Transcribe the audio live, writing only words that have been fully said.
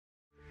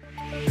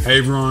Hey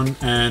everyone,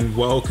 and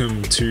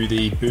welcome to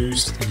the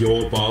Boost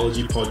Your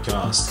Biology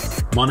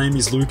podcast. My name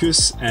is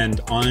Lucas,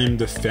 and I'm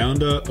the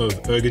founder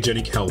of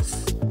Ergogenic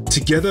Health.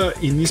 Together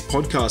in this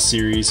podcast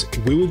series,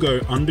 we will go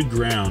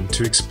underground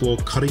to explore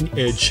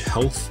cutting-edge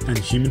health and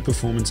human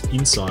performance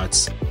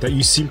insights that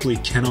you simply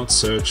cannot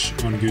search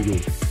on Google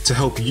to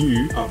help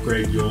you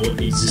upgrade your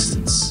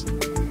existence.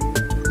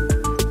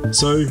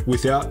 So,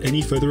 without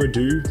any further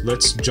ado,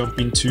 let's jump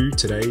into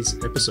today's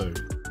episode.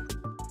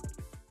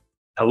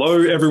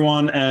 Hello,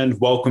 everyone, and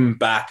welcome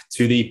back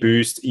to the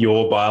Boost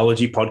Your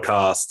Biology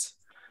podcast.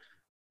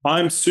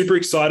 I'm super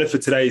excited for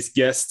today's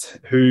guest,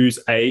 who's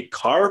a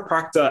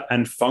chiropractor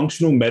and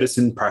functional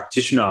medicine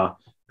practitioner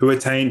who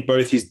attained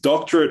both his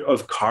Doctorate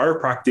of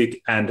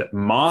Chiropractic and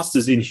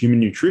Masters in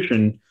Human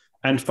Nutrition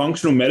and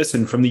Functional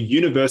Medicine from the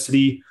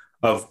University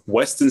of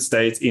Western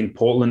States in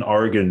Portland,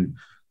 Oregon.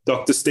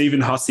 Dr. Stephen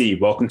Hussey,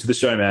 welcome to the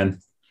show, man.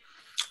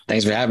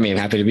 Thanks for having me. I'm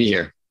happy to be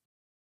here.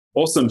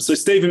 Awesome. So,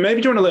 Stephen,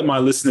 maybe do you want to let my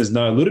listeners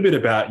know a little bit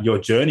about your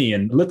journey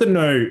and let them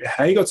know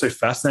how you got so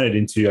fascinated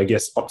into,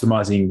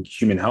 optimizing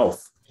human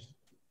health?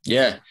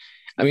 Yeah.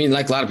 I mean,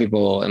 like a lot of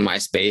people in my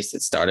space,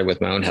 it started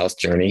with my own health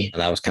journey,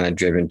 and I was kind of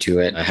driven to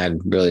it. I had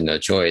really no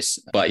choice.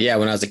 But yeah,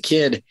 when I was a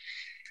kid,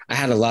 I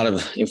had a lot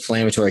of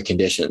inflammatory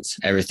conditions,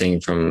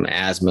 everything from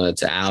asthma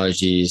to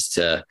allergies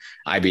to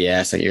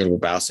IBS, like irritable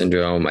bowel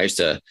syndrome. I used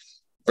to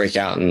break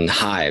out in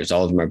hives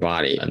all over my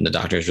body, and the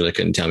doctors really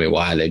couldn't tell me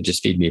why. They'd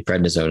just feed me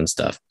prednisone and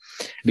stuff.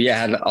 But yeah, I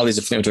had all these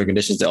inflammatory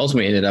conditions that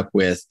ultimately ended up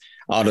with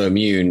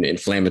autoimmune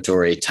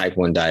inflammatory type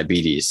 1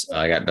 diabetes.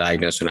 I got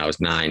diagnosed when I was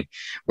 9,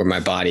 where my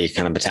body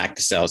kind of attacked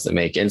the cells that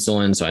make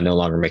insulin. So I no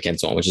longer make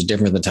insulin, which is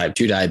different than type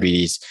 2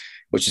 diabetes,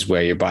 which is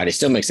where your body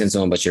still makes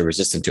insulin, but you're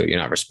resistant to it. You're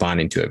not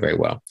responding to it very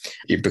well.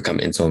 You become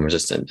insulin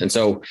resistant. And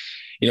so,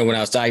 when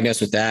I was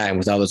diagnosed with that and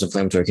with all those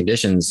inflammatory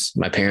conditions,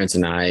 my parents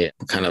and I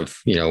kind of,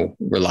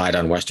 relied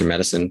on Western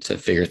medicine to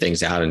figure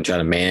things out and try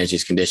to manage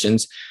these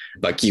conditions.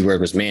 But keyword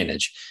was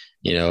manage,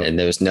 and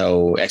there was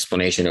no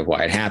explanation of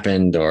why it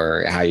happened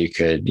or how you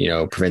could,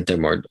 prevent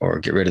them or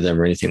get rid of them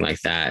or anything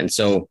like that. And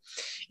so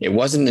it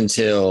wasn't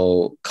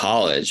until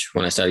college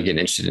when I started getting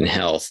interested in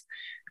health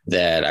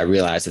that I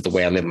realized that the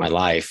way I lived my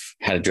life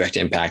had a direct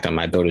impact on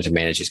my ability to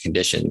manage these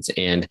conditions.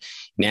 And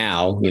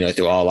now,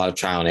 through a lot of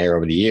trial and error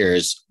over the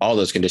years, all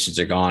those conditions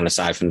are gone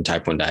aside from the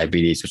type 1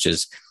 diabetes, which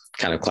is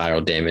kind of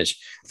collateral damage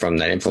from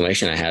that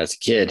inflammation I had as a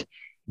kid.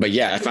 But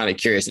yeah, I found it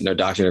curious that no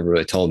doctor ever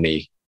really told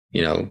me,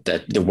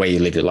 that the way you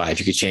live your life,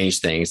 you could change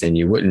things and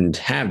you wouldn't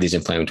have these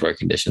inflammatory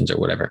conditions or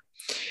whatever.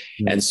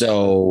 Mm-hmm. And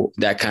so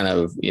that kind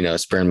of,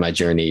 spurred my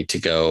journey to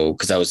go,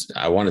 because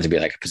I wanted to be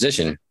like a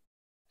physician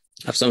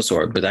of some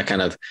sort, but that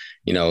kind of,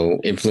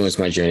 influenced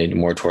my journey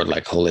more toward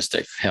like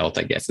holistic health,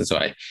 I guess. And so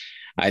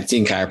I'd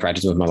seen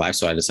chiropractic with my life.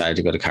 So I decided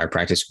to go to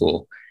chiropractic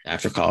school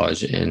after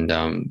college and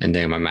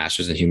then my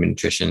master's in human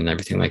nutrition and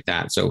everything like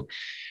that. So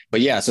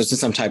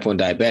since I'm type 1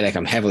 diabetic,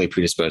 I'm heavily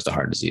predisposed to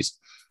heart disease.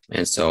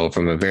 And so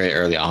from a very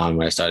early on,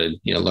 when I started,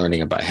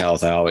 learning about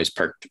health,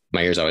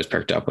 my ears always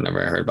perked up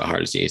whenever I heard about heart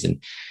disease.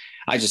 And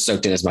I just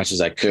soaked in as much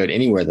as I could,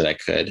 anywhere that I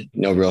could,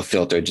 no real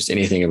filter, just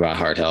anything about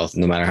heart health,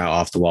 no matter how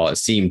off the wall it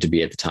seemed to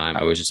be at the time.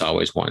 I was just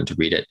always wanting to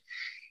read it.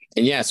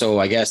 And yeah, so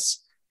I guess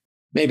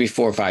maybe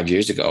 4 or 5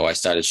 years ago, I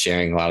started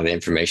sharing a lot of the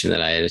information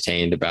that I had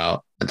attained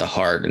about the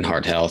heart and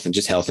heart health and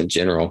just health in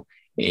general.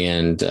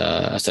 And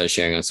I started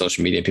sharing on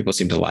social media, and people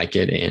seemed to like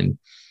it. And,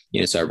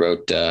 so I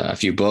wrote a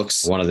few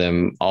books, one of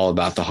them all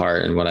about the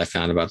heart and what I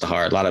found about the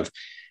heart, a lot of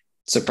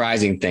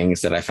surprising things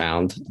that I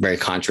found, very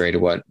contrary to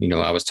what,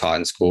 I was taught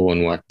in school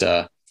and what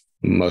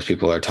most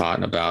people are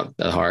taught about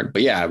the heart.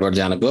 But yeah, I wrote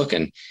down a book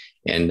and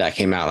that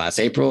came out last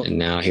April. And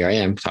now here I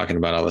am talking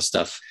about all this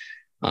stuff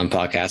on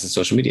podcasts and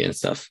social media and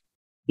stuff.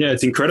 Yeah,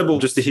 it's incredible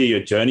just to hear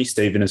your journey,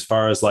 Stephen, as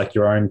far as like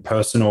your own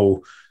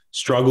personal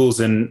struggles.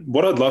 And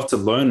what I'd love to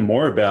learn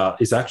more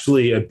about is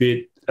actually a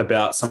bit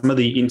about some of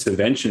the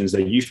interventions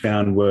that you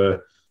found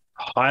were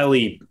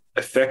highly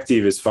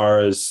effective as far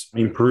as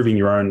improving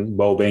your own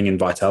well-being and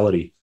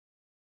vitality.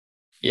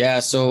 Yeah.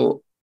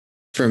 So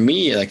for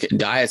me, like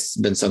diet's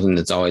been something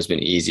that's always been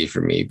easy for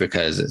me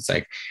because it's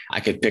like I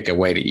could pick a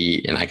way to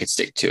eat and I could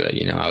stick to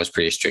it. I was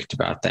pretty strict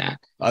about that.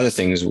 Other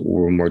things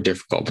were more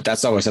difficult, but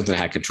that's always something I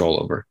had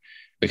control over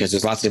because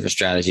there's lots of different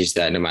strategies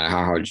that no matter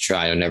how hard you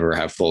try, you'll never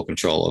have full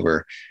control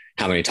over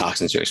how many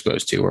toxins you're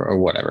exposed to or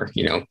whatever,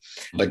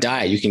 but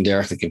diet, you can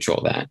directly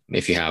control that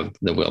if you have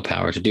the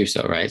willpower to do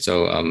so. Right.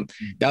 So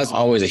that was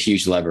always a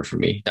huge lever for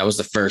me. That was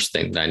the first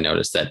thing that I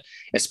noticed, that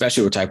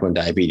especially with type 1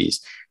 diabetes,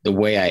 the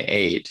way I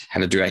ate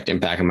had a direct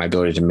impact on my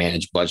ability to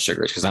manage blood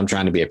sugars because I'm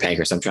trying to be a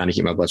pancreas. I'm trying to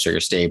keep my blood sugar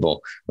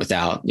stable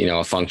without,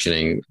 a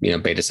functioning,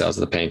 beta cells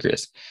of the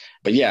pancreas.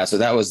 But yeah, so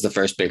that was the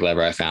first big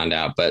lever I found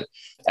out. But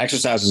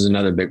exercise was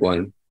another big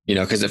one.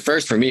 Because at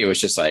first for me, it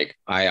was just like,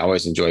 I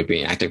always enjoyed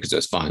being active because it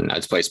was fun.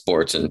 I'd play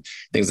sports and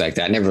things like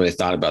that. I never really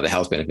thought about the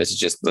health benefits. It's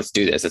just, let's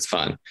do this. It's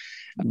fun.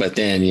 But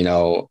then,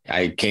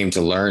 I came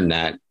to learn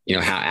that,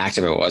 how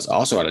active it was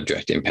also had a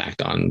direct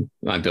impact on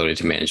my ability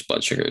to manage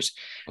blood sugars,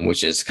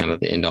 which is kind of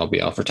the end all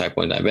be all for type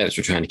 1 diabetics.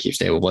 We're trying to keep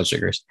stable blood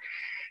sugars.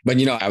 But,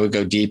 I would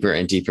go deeper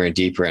and deeper and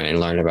deeper and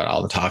learn about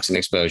all the toxin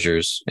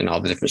exposures and all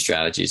the different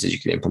strategies that you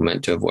can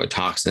implement to avoid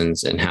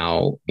toxins and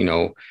how,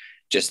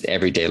 just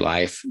everyday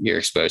life, you're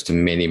exposed to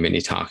many,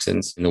 many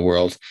toxins in the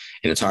world.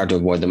 And it's hard to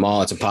avoid them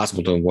all. It's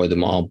impossible to avoid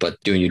them all,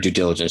 but doing your due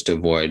diligence to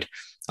avoid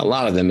a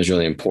lot of them is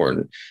really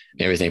important.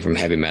 Everything from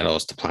heavy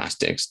metals to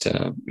plastics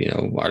to,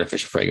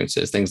 artificial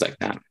fragrances, things like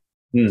that.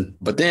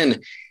 But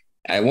then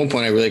at one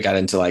point I really got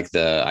into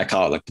I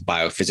call it like the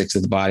biophysics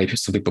of the body.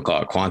 Some people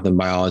call it quantum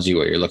biology,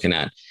 where you're looking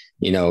at,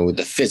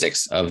 the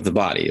physics of the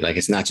body. Like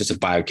it's not just a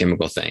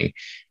biochemical thing.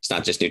 It's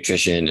not just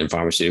nutrition and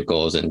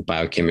pharmaceuticals and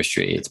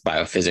biochemistry. It's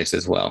biophysics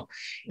as well.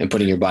 And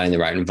putting your body in the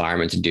right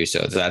environment to do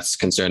so. So that's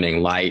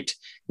concerning light.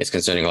 It's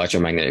concerning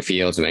electromagnetic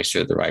fields to make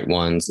sure the right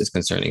ones. It's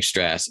concerning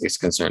stress. It's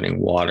concerning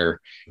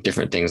water,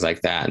 different things like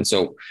that. And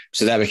so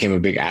that became a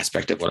big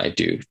aspect of what I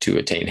do to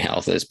attain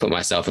health, is put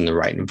myself in the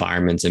right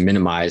environments and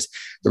minimize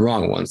the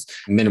wrong ones,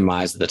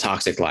 minimize the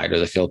toxic light or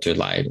the filtered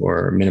light,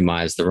 or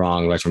minimize the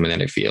wrong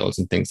electromagnetic fields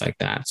and things like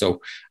that.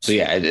 So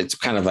yeah, it's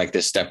kind of like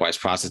this stepwise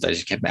process. I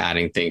just kept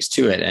adding things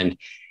to it. And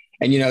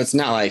it's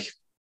not like,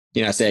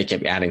 I say I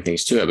kept adding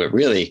things to it, but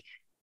really,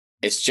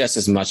 it's just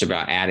as much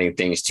about adding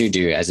things to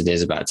do as it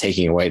is about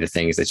taking away the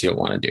things that you don't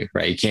want to do,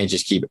 right? You can't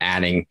just keep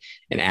adding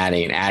and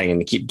adding and adding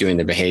and keep doing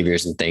the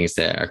behaviors and things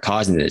that are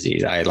causing the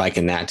disease. I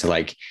liken that to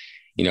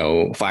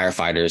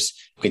firefighters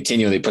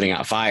continually putting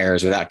out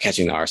fires without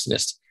catching the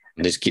arsonist,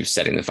 and just keep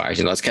setting the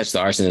fires. Let's catch the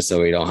arsonist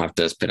so we don't have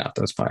to spit out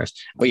those fires.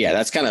 But yeah,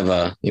 that's kind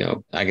of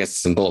I guess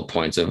some bullet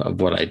points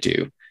of what I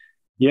do.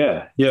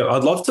 Yeah.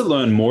 I'd love to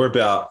learn more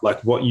about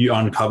what you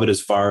uncovered as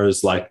far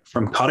as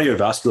from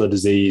cardiovascular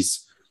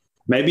disease.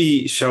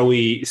 Maybe shall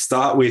we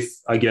start with,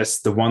 I guess,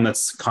 the one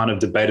that's kind of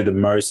debated the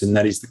most, and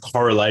that is the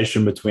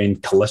correlation between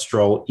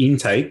cholesterol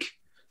intake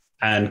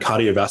and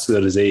cardiovascular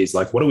disease.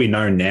 What do we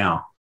know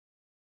now?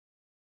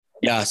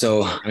 Yeah.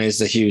 So, it's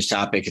a huge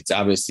topic. It's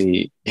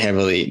obviously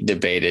heavily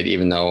debated,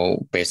 even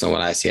though based on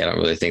what I see, I don't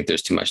really think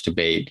there's too much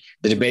debate.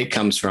 The debate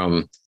comes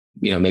from,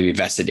 maybe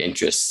vested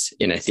interests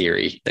in a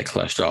theory that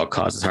cholesterol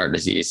causes heart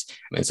disease.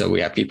 And so we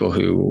have people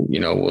who,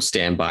 will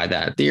stand by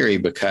that theory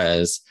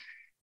because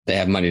they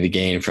have money to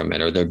gain from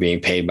it, or they're being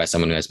paid by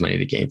someone who has money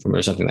to gain from it,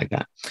 or something like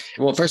that.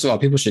 Well, first of all,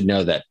 people should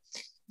know that,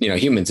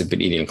 humans have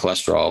been eating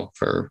cholesterol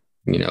for,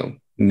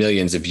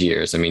 millions of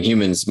years. I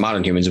mean,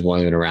 modern humans have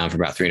only been around for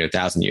about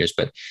 300,000 years,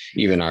 but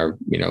even our,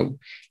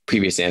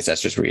 previous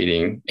ancestors were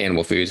eating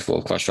animal foods full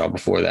of cholesterol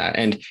before that.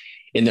 And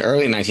in the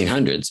early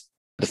 1900s,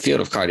 the field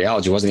of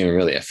cardiology wasn't even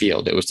really a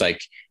field. It was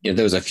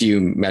there was a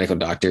few medical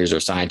doctors or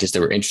scientists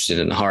that were interested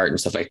in the heart and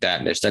stuff like that,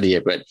 and they study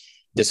it. But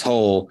this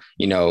whole,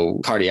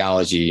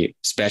 cardiology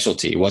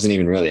specialty wasn't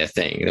even really a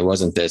thing. There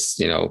wasn't this,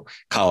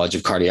 college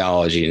of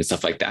cardiology and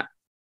stuff like that,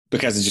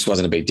 because it just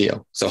wasn't a big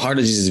deal. So heart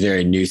disease is a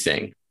very new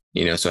thing,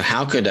 so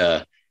how could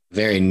a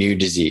very new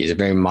disease, a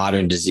very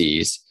modern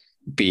disease,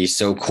 be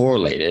so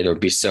correlated or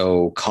be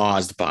so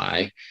caused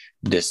by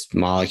this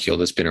molecule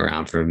that's been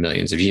around for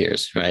millions of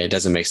years, right? It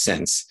doesn't make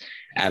sense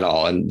at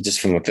all. And just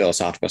from a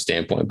philosophical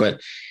standpoint, but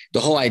the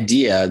whole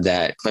idea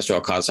that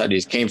cholesterol causes heart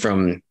disease came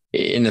from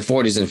in the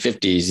 40s and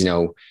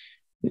 50s,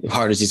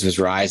 heart disease was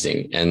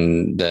rising,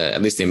 and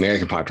at least the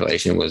American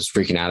population was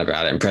freaking out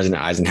about it. And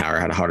President Eisenhower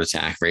had a heart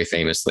attack very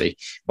famously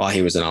while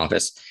he was in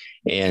office.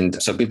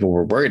 And so people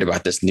were worried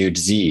about this new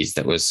disease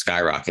that was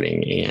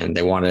skyrocketing, and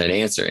they wanted an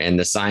answer. And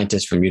the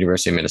scientist from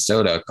University of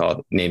Minnesota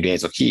named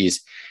Ansel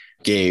Keys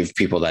gave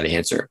people that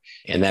answer.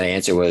 And that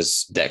answer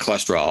was that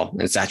cholesterol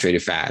and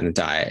saturated fat in the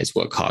diet is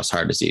what caused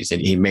heart disease.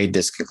 And he made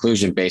this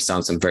conclusion based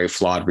on some very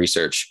flawed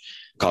research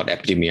called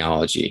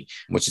epidemiology,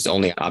 which is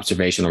only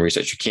observational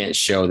research. You can't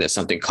show that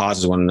something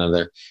causes one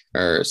another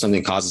or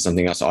something causes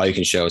something else. All you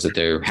can show is that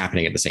they're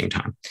happening at the same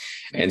time.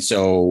 And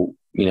so,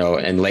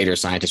 and later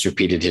scientists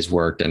repeated his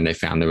work, and they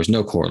found there was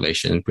no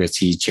correlation because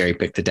he cherry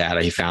picked the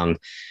data. He found,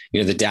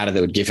 the data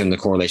that would give him the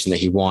correlation that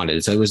he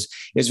wanted. So it was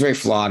very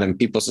flawed, and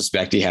people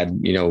suspect he had,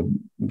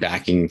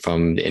 backing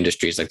from the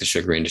industries like the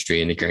sugar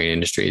industry and the grain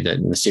industry,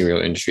 and the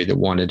cereal industry that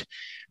wanted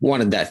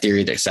that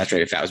theory that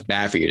saturated fat was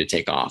bad for you to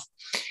take off.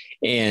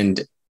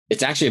 And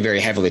it's actually a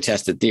very heavily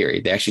tested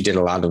theory. They actually did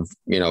a lot of,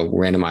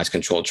 randomized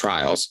controlled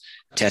trials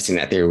testing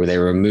that theory, where they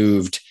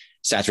removed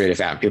saturated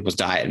fat in people's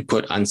diet and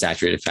put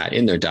unsaturated fat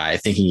in their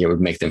diet, thinking it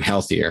would make them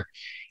healthier.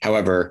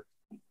 However,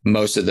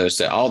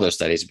 all those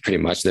studies, pretty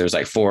much, there was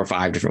 4 or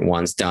 5 different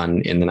ones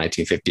done in the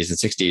 1950s and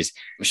 60s,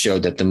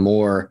 showed that the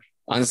more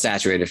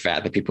unsaturated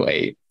fat that people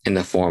ate in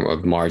the form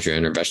of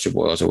margarine or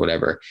vegetable oils or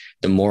whatever,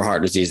 the more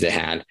heart disease they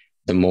had,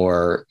 the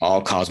more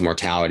all-cause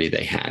mortality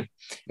they had.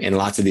 And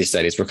lots of these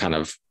studies were kind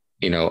of,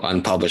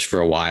 unpublished for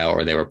a while,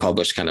 or they were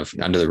published kind of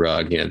under the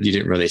rug. You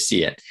didn't really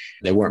see it.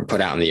 They weren't put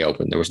out in the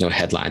open. There was no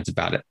headlines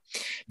about it,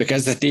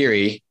 because the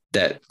theory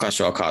that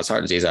cholesterol caused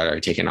heart disease had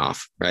already taken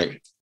off, right?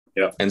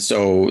 Yeah. And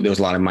so there was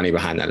a lot of money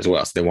behind that as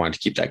well. So they wanted to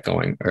keep that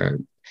going, or,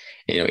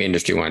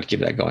 industry wanted to keep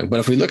that going. But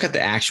if we look at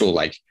the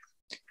actual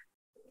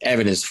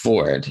evidence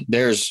for it,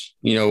 there's,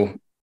 when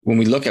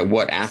we look at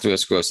what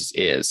atherosclerosis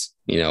is,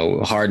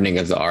 hardening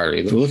of the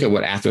artery, if we look at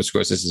what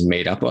atherosclerosis is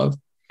made up of,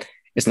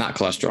 it's not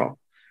cholesterol.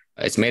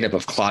 It's made up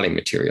of clotting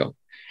material.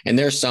 And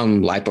there's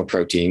some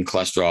lipoprotein,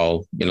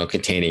 cholesterol,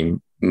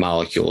 containing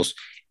molecules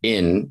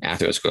in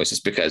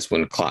atherosclerosis, because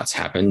when clots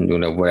happen,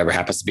 whatever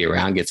happens to be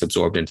around gets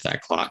absorbed into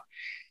that clot.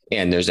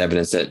 And there's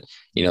evidence that,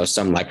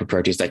 some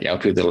lipoproteins like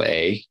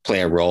Lp(a)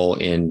 play a role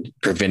in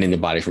preventing the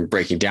body from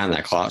breaking down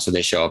that clot. So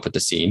they show up at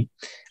the scene,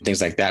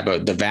 things like that.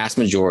 But the vast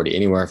majority,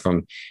 anywhere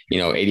from,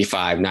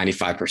 85,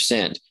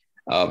 95%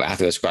 of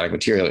atherosclerotic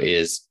material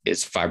is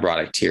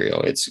fibrotic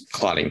material. It's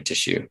clotting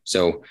tissue.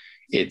 So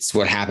it's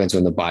what happens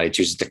when the body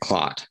chooses to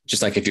clot.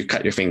 Just like if you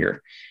cut your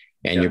finger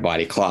and your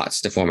body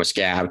clots to form a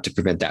scab to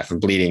prevent that from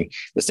bleeding,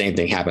 the same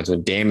thing happens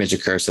when damage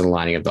occurs to the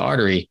lining of the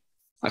artery.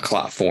 A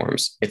clot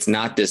forms. It's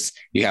not this,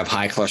 you have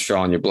high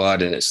cholesterol in your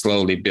blood and it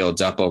slowly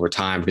builds up over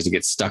time because it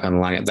gets stuck on the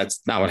lining.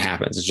 That's not what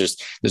happens. It's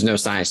just, there's no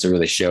science to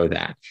really show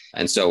that.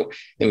 And so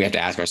then we have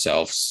to ask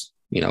ourselves,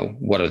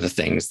 what are the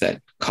things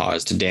that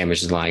cause to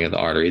damage the lining of the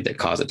artery that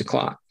cause it to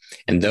clot?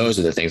 And those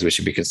are the things we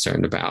should be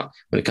concerned about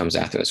when it comes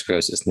to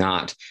atherosclerosis,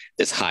 not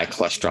this high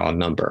cholesterol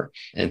number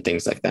and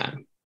things like that.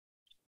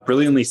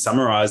 Brilliantly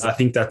summarized. I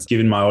think that's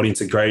given my audience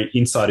a great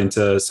insight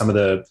into some of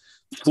the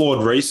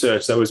flawed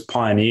research that was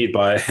pioneered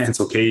by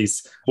Ansel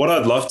Keys. What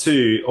I'd love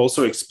to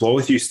also explore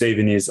with you,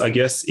 Stephen, is, I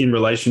guess, in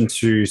relation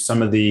to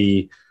some of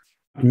the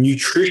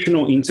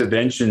nutritional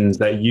interventions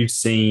that you've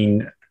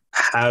seen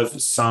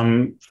have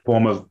some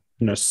form of,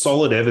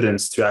 solid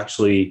evidence to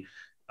actually,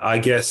 I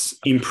guess,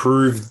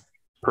 improve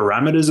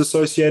parameters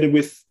associated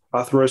with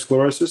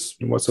atherosclerosis.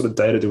 And what sort of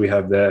data do we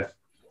have there?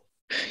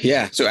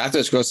 Yeah. So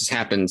atherosclerosis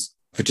happens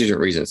for two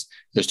different reasons.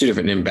 There's two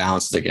different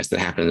imbalances, I guess, that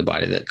happen in the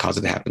body that cause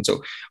it to happen.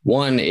 So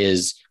one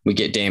is we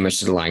get damage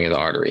to the lining of the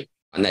artery.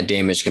 And that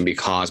damage can be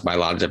caused by a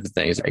lot of different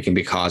things. It can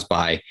be caused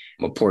by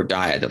a poor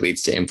diet that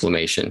leads to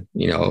inflammation,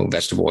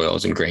 vegetable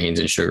oils and grains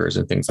and sugars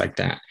and things like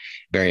that.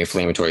 Very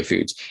inflammatory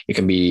foods. It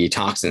can be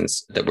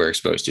toxins that we're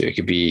exposed to. It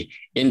could be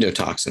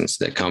endotoxins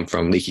that come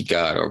from leaky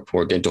gut or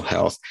poor dental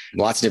health.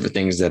 Lots of different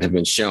things that have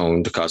been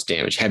shown to cause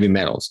damage. Heavy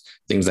metals,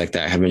 things like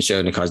that have been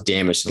shown to cause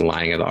damage to the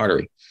lining of the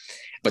artery.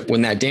 But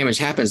when that damage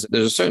happens,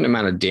 there's a certain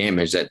amount of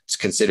damage that's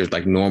considered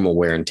like normal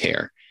wear and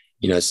tear.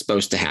 It's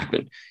supposed to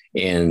happen.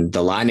 And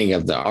the lining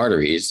of the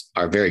arteries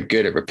are very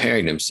good at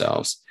repairing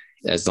themselves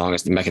as long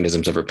as the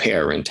mechanisms of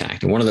repair are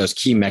intact. And one of those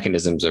key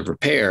mechanisms of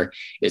repair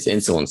is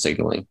insulin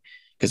signaling,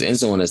 because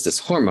insulin is this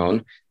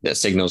hormone that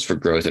signals for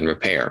growth and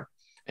repair.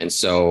 And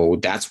so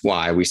that's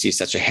why we see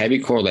such a heavy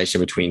correlation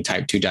between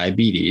type 2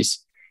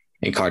 diabetes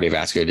and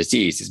cardiovascular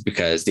disease, is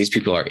because these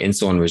people are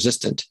insulin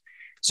resistant.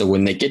 So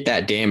when they get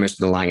that damage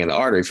to the lining of the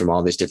artery from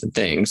all these different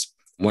things,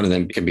 one of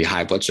them can be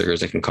high blood sugars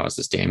that can cause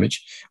this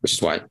damage, which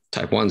is why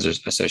type 1s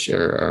are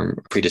associated or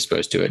are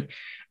predisposed to it.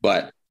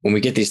 But when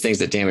we get these things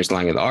that damage the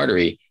lining of the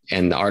artery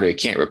and the artery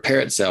can't repair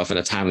itself in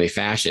a timely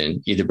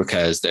fashion, either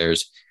because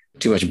there's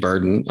too much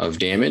burden of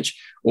damage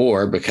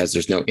or because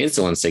there's no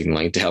insulin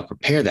signaling to help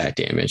repair that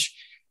damage,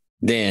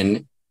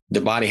 then the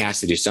body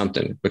has to do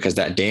something, because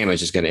that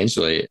damage is going to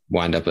eventually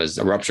wind up as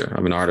a rupture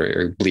of an artery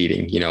or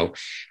bleeding,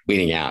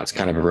 bleeding out. It's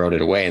kind of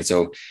eroded away. And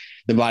so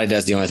the body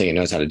does the only thing it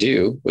knows how to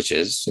do, which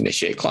is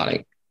initiate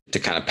clotting to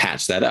kind of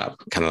patch that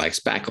up, kind of like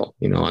spackle,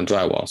 on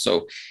drywall.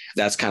 So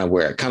that's kind of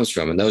where it comes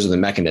from. And those are the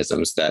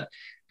mechanisms that,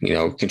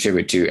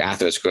 contribute to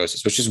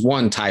atherosclerosis, which is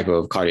one type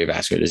of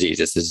cardiovascular disease.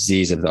 It's the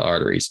disease of the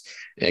arteries.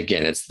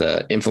 Again, it's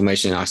the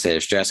inflammation and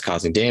oxidative stress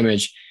causing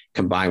damage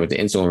combined with the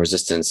insulin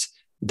resistance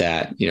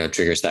that,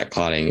 triggers that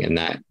clotting, and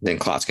that then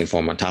clots can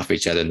form on top of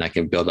each other, and that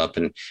can build up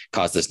and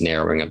cause this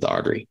narrowing of the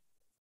artery.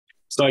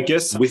 So I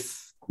guess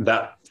with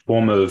that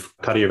form of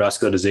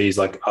cardiovascular disease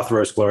like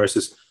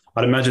atherosclerosis,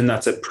 I'd imagine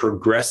that's a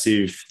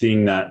progressive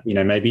thing that,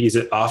 maybe is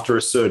it after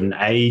a certain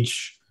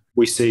age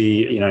we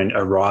see,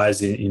 a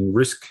rise in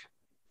risk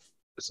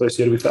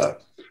associated with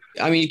that?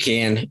 I mean, you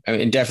can. I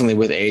mean, definitely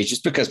with age,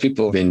 just because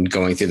people have been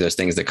going through those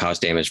things that cause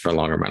damage for a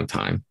longer amount of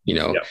time.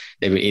 They've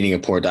been eating a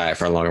poor diet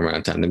for a longer amount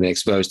of time. They've been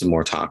exposed to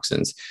more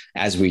toxins.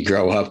 As we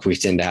grow up, we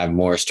tend to have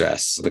more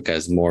stress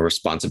because more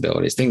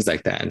responsibilities, things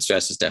like that. And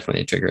stress is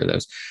definitely a trigger of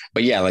those.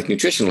 But yeah, like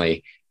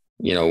nutritionally,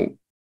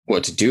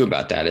 what to do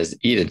about that is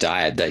eat a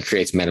diet that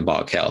creates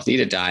metabolic health.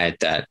 Eat a diet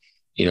that,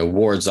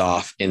 wards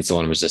off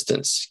insulin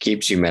resistance,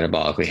 keeps you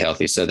metabolically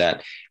healthy, so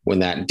that when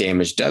that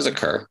damage does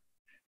occur,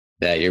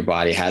 that your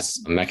body has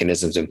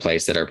mechanisms in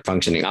place that are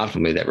functioning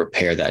optimally that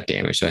repair that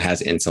damage. So it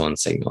has insulin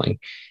signaling.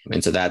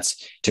 And so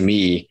that's, to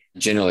me,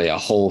 generally a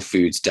whole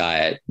foods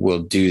diet will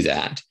do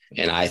that.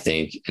 And I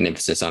think an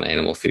emphasis on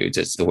animal foods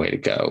is the way to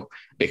go,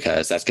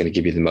 because that's going to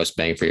give you the most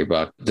bang for your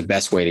buck. The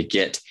best way to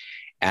get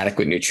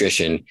adequate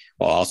nutrition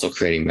while also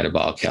creating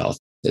metabolic health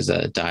is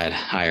a diet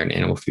higher in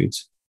animal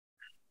foods.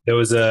 There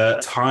was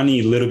a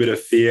tiny little bit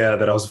of fear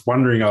that I was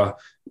wondering, I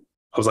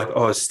was like,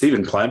 is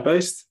Stephen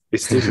plant-based?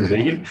 Is Stephen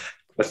vegan?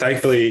 But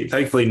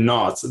thankfully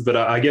not. But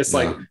I guess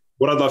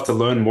what I'd love to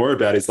learn more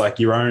about is like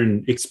your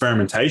own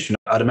experimentation.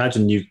 I'd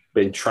imagine you've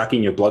been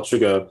tracking your blood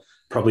sugar,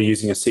 probably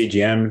using a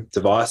CGM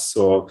device,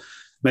 or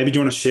maybe do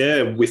you want to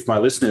share with my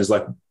listeners,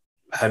 like,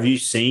 have you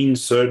seen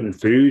certain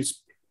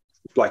foods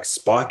like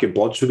spike your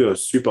blood sugar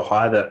super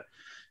high that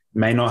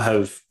may not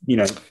have,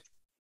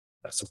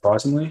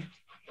 surprisingly?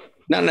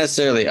 Not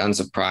necessarily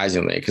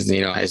unsurprisingly, because,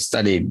 I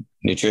studied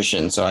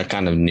nutrition, so I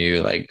kind of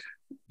knew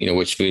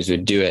which foods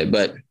would do it,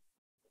 but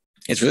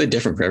it's really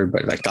different for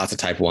everybody. Like lots of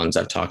type 1s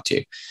I've talked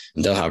to,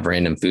 they'll have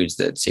random foods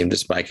that seem to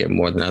spike it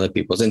more than other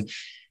people's. And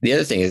the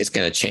other thing is it's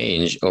going to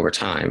change over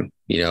time.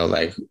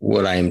 Like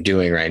what I am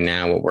doing right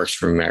now, what works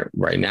for me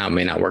right now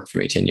may not work for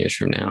me 10 years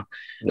from now.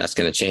 And that's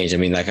going to change. I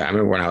mean, I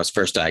remember when I was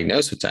first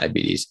diagnosed with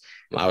diabetes,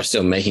 I was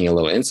still making a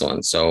little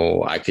insulin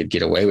so I could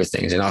get away with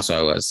things. And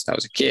also I was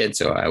a kid,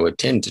 so I would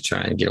tend to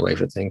try and get away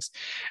with things.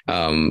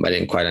 I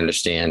didn't quite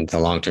understand the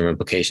long-term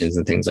implications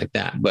and things like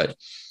that. But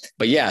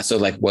yeah, so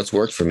what's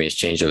worked for me has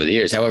changed over the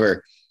years.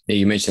 However,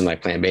 you mentioned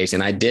plant-based,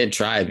 and I did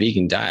try a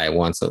vegan diet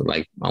once,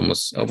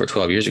 almost over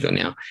 12 years ago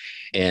now.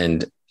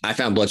 And I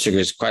found blood sugar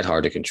is quite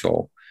hard to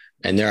control.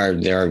 And there are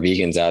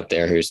vegans out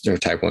there there are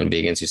type 1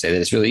 vegans who say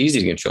that it's really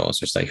easy to control.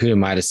 So it's who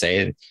am I to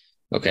say,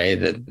 okay,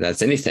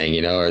 that's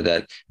anything, or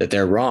that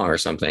they're wrong or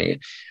something.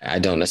 I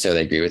don't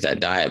necessarily agree with that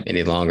diet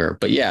any longer.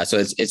 But yeah, so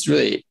it's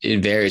really,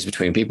 it varies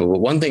between people. But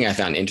one thing I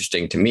found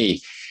interesting to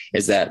me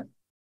is that,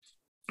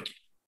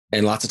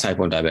 and lots of type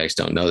 1 diabetics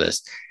don't know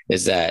this,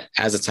 is that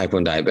as a type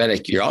 1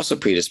 diabetic, you're also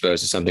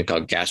predisposed to something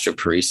called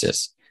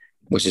gastroparesis,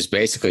 which is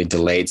basically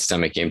delayed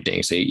stomach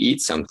emptying. So you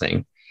eat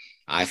something,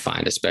 I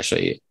find,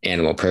 especially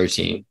animal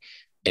protein,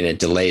 and it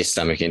delays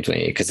stomach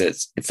emptying because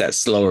it's that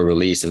slower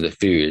release of the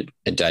food.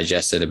 It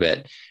digests it a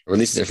bit,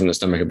 releases it from the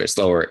stomach a bit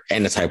slower,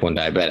 and a type 1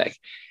 diabetic.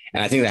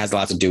 And I think that has a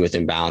lot to do with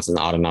imbalance in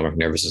the autonomic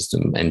nervous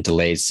system and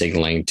delayed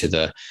signaling to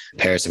the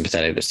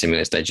parasympathetic that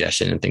stimulates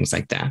digestion and things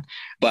like that.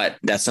 But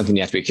that's something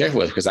you have to be careful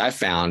with, because I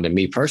found, and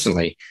me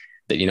personally,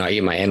 that, I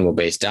eat my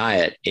animal-based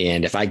diet.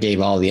 And if I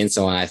gave all the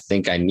insulin I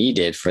think I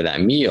needed for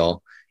that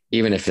meal,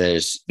 even if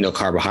there's no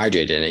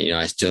carbohydrate in it,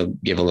 I still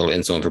give a little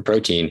insulin for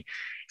protein.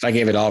 If I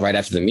gave it all right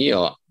after the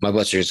meal, my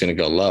blood sugar is going to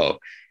go low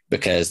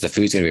because the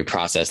food's going to be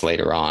processed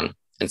later on.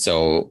 And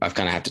so I've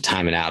kind of have to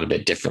time it out a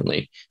bit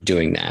differently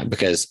doing that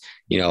because,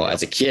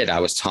 as a kid, I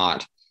was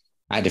taught,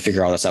 I had to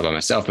figure all this out by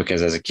myself,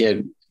 because as a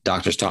kid,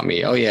 doctors taught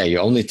me, oh yeah, you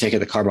only take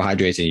the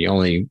carbohydrates and you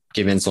only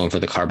give insulin for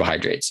the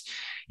carbohydrates.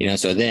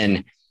 So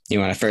then,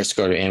 when I first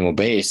go to animal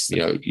based,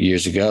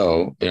 years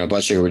ago,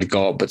 blood sugar would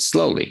go up, but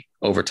slowly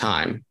over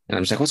time. And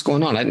I'm just like, what's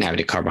going on? I didn't have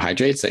any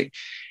carbohydrates. And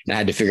I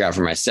had to figure out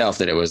for myself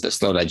that it was the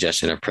slow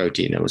digestion of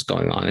protein that was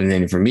going on. And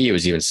then for me, it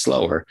was even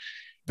slower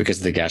because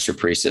of the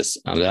gastroparesis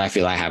that I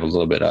feel I have a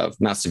little bit of,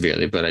 not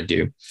severely, but I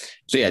do.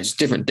 So yeah, just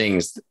different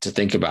things to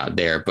think about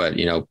there. But,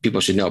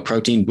 people should know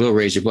protein will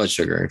raise your blood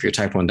sugar if you're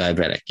type 1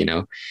 diabetic.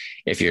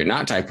 If you're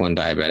not type 1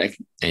 diabetic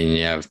and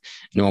you have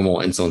normal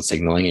insulin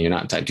signaling and you're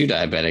not type 2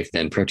 diabetic,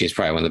 then protein is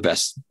probably one of the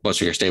best blood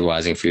sugar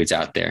stabilizing foods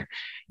out there,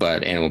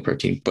 but animal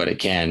protein, but it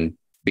can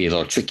be a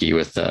little tricky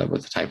with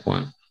the type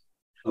 1.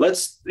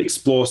 Let's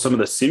explore some of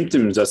the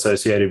symptoms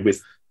associated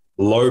with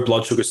low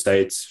blood sugar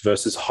states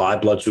versus high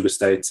blood sugar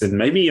states. And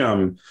maybe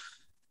I'd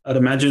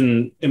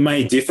imagine it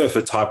may differ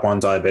for type 1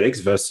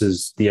 diabetics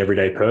versus the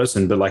everyday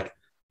person, but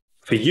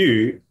for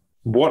you,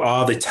 what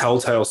are the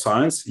telltale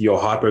signs you're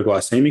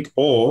hypoglycemic,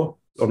 or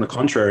on the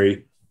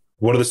contrary,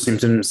 what are the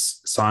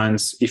symptoms,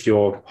 signs if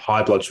you're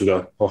high blood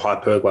sugar or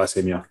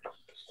hyperglycemia?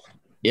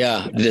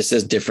 Yeah, this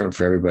is different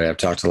for everybody. I've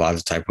talked to a lot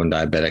of type 1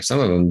 diabetics. Some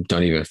of them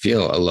don't even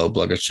feel a low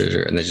blood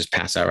sugar and they just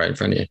pass out right in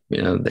front of you.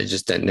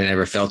 They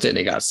never felt it. And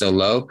it got so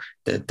low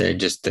that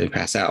they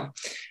pass out.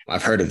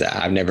 I've heard of that.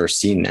 I've never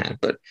seen that,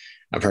 but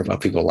I've heard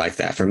about people like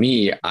that. For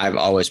me, I've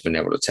always been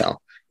able to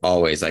tell.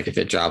 Always, if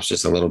it drops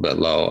just a little bit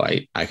low,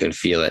 I can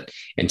feel it.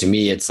 And to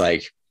me, it's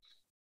I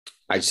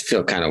just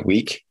feel kind of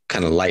weak,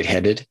 kind of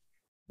lightheaded.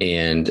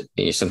 And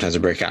sometimes I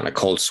break out in a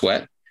cold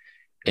sweat.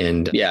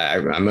 And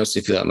yeah, I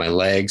mostly feel it in my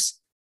legs.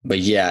 But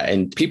yeah,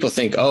 and people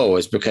think, oh,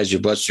 it's because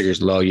your blood sugar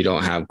is low, you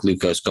don't have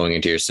glucose going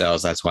into your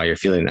cells. That's why you're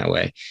feeling that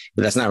way.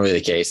 But that's not really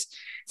the case.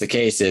 The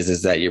case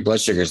is that your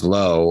blood sugar is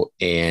low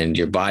and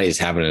your body is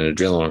having an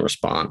adrenaline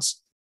response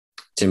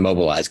to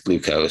mobilize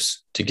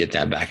glucose to get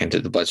that back into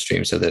the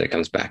bloodstream so that it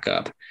comes back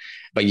up.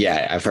 But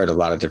yeah, I've heard a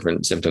lot of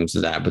different symptoms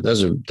of that, but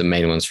those are the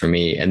main ones for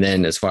me. And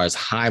then as far as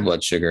high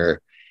blood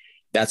sugar,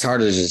 that's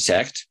harder to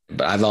detect,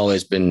 but I've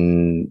always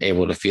been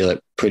able to feel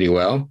it pretty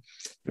well.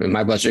 When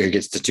my blood sugar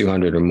gets to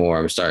 200 or more,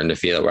 I'm starting to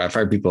feel it. Where I've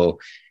heard people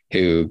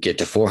who get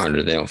to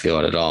 400, they don't feel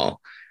it at all.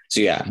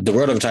 So yeah, the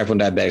world of type 1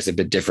 diabetic is a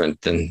bit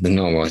different than the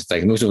normal. It's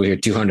most people hear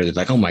 200, they're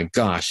like, oh my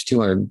gosh,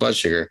 200 blood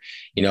sugar,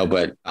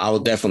 but I'll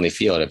definitely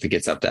feel it if it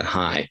gets up that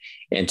high.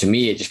 And to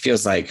me, it just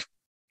feels like,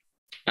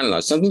 I don't know,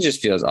 something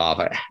just feels off.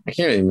 I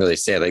can't even really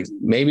say it.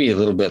 Maybe a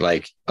little bit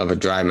of a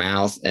dry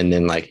mouth. And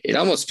then it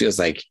almost feels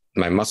like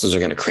my muscles are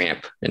going to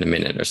cramp in a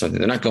minute or something.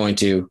 They're not going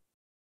to,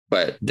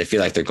 but they feel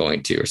like they're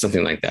going to, or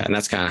something like that. And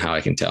that's kind of how I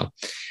can tell.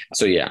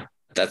 So yeah,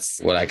 that's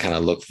what I kind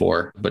of look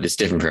for, but it's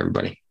different for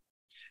everybody.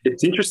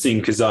 It's interesting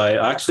because I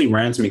actually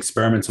ran some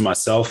experiments on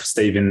myself,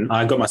 Stephen.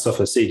 I got myself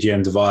a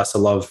CGM device. I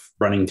love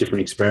running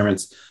different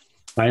experiments.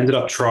 I ended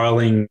up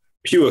trialing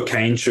pure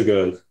cane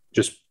sugar,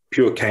 just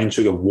pure cane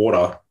sugar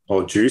water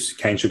or juice,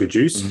 cane sugar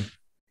juice.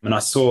 Mm-hmm. And I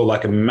saw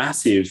like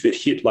it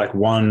hit like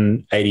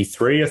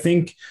 183, I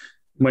think,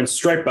 went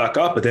straight back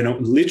up, but then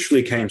it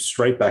literally came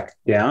straight back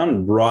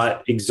down, right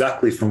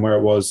exactly from where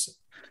it was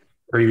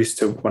previous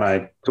to when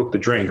I took the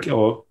drink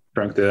or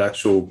drank the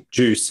actual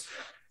juice.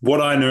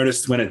 What I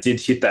noticed when it did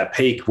hit that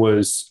peak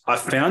was I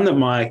found that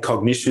my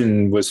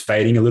cognition was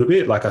fading a little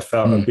bit. Like I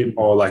felt a bit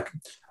more like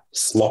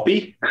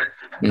sloppy,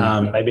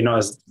 maybe not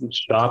as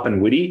sharp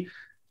and witty.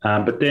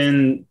 But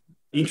then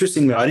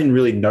interestingly, I didn't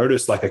really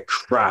notice like a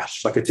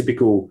crash, like a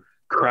typical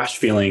crash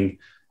feeling,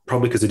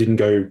 probably because it didn't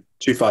go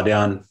too far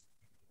down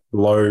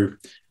low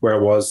where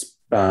it was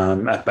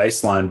at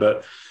baseline.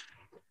 But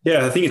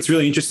yeah, I think it's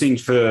really interesting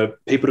for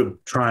people to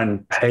try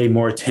and pay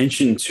more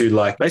attention to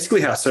like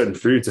basically how certain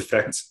foods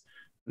affect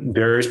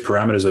various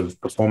parameters of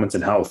performance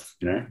and health,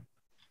 you know?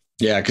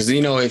 Yeah. Cause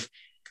if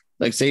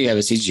like say you have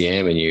a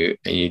CGM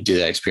and you do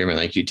that experiment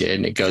like you did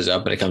and it goes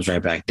up and it comes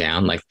right back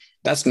down, like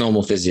that's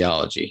normal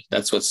physiology.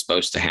 That's what's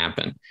supposed to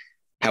happen.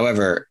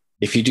 However,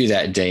 if you do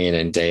that day in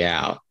and day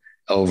out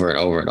over and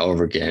over and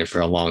over again for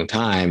a long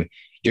time,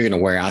 you're going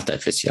to wear out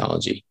that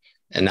physiology,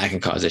 and that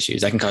can cause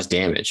issues. That can cause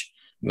damage,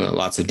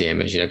 lots of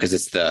damage,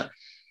 because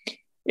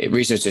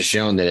research has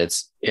shown that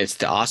it's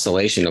the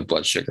oscillation of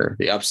blood sugar,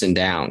 the ups and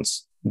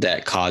downs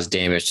that cause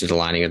damage to the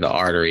lining of the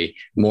artery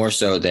more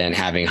so than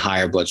having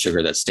higher blood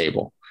sugar that's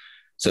stable.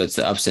 So it's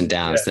the ups and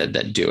downs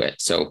that do it.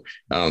 So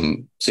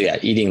yeah,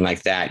 eating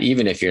like that,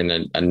 even if you're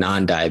a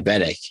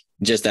non-diabetic,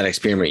 just that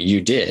experiment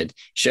you did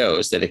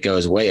shows that it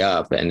goes way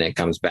up and it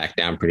comes back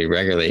down pretty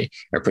regularly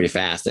or pretty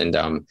fast. And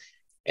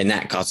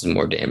that causes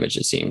more damage,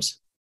 it seems.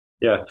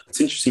 Yeah, it's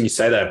interesting you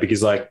say that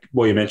because like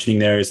what you're mentioning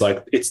there is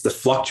like it's the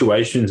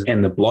fluctuations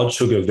and the blood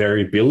sugar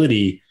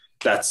variability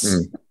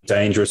that's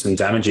dangerous and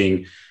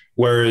damaging,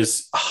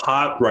 whereas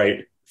heart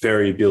rate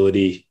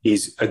variability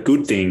is a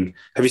good thing.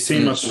 Have you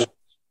seen much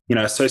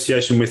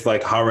association with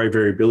like heart rate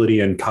variability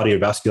and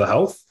cardiovascular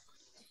health?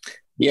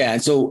 Yeah.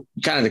 And so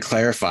kind of to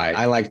clarify,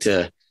 I like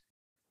to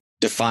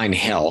define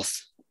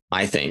health,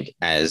 I think,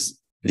 as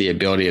the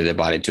ability of the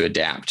body to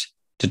adapt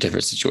to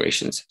different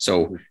situations.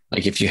 So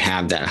like if you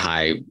have that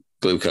high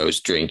glucose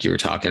drink you were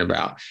talking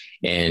about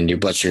and your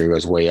blood sugar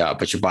goes way up,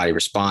 but your body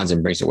responds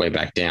and brings it way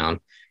back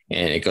down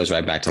and it goes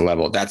right back to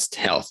level, that's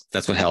health.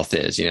 That's what health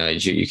is.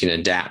 You can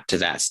adapt to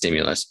that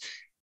stimulus.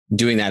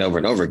 Doing that over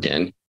and over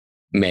again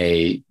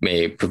may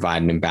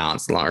provide an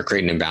imbalance or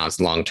create an imbalance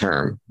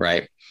long-term,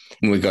 right?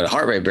 When we go to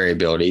heart rate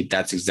variability,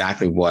 that's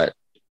exactly what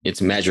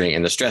it's measuring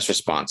in the stress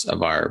response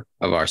of our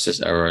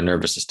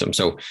nervous system.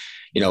 So,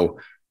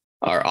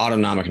 our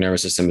autonomic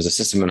nervous system is a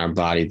system in our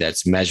body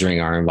that's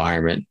measuring our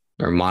environment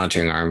or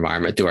monitoring our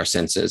environment through our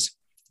senses,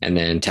 and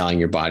then telling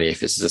your body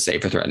if this is a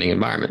safe or threatening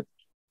environment.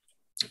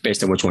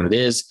 Based on which one it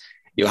is,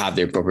 you'll have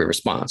the appropriate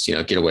response,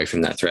 get away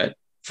from that threat,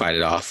 fight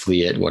it off,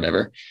 flee it,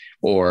 whatever.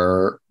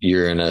 Or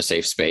you're in a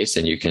safe space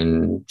and you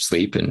can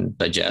sleep and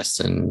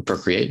digest and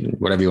procreate and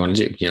whatever you want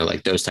to do,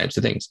 like those types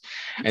of things.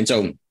 And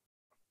so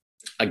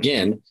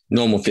again,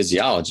 normal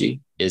physiology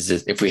is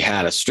that if we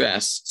had a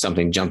stress,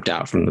 something jumped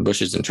out from the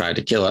bushes and tried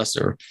to kill us,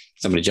 or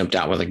somebody jumped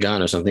out with a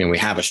gun or something, and we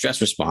have a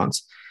stress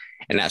response,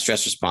 and that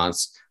stress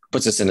response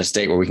puts us in a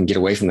state where we can get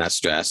away from that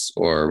stress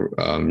or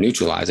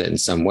neutralize it in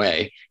some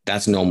way.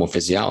 That's normal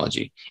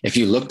physiology. If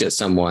you looked at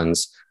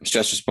someone's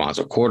stress response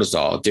or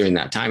cortisol during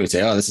that time, you'd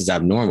say, oh, this is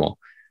abnormal.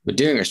 But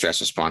during a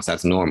stress response,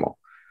 that's normal.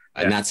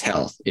 And that's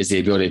health, is the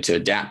ability to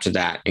adapt to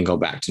that and go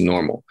back to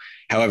normal.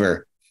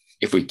 However,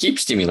 if we keep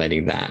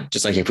stimulating that,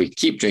 just like if we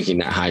keep drinking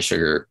that high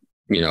sugar,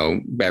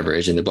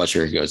 beverage and the blood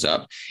sugar goes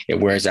up, it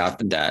wears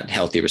out that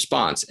healthy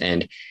response.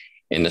 And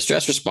in the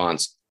stress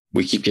response,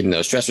 we keep getting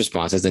those stress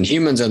responses, and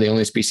humans are the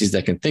only species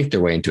that can think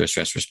their way into a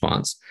stress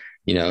response.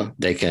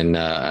 They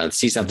can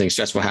see something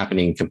stressful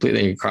happening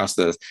completely across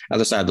the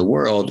other side of the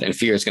world and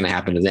fear it's going to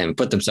happen to them,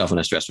 put themselves in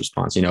a stress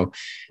response.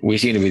 We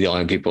seem to be the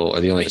only people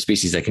or the only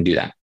species that can do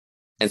that.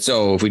 And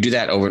so if we do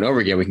that over and over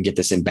again, we can get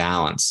this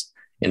imbalance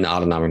in the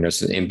autonomic nervous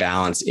system,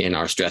 imbalance in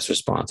our stress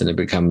response. And it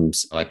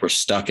becomes like we're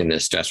stuck in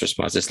this stress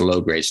response, this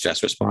low grade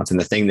stress response. And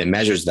the thing that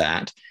measures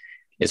that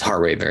is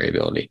heart rate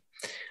variability.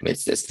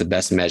 It's the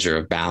best measure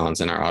of balance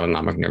in our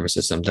autonomic nervous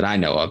system that I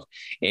know of.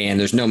 And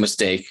there's no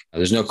mistake.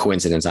 There's no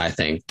coincidence, I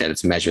think, that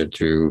it's measured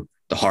through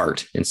the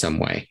heart in some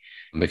way,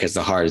 because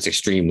the heart is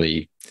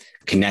extremely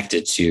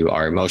connected to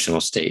our emotional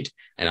state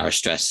and our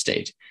stress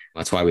state.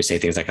 That's why we say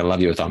things like, I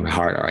love you with all my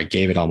heart, or I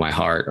gave it all my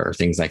heart, or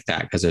things like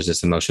that, because there's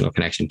this emotional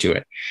connection to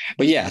it.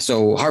 But yeah,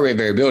 so heart rate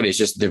variability is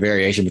just the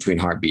variation between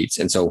heartbeats.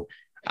 And so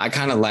I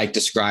kind of like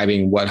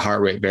describing what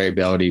heart rate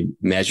variability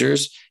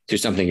measures through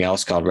something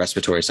else called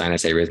respiratory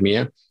sinus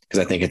arrhythmia, because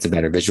I think it's a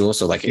better visual.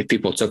 So like if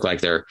people took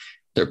like their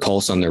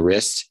pulse on their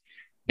wrist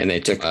and they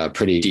took a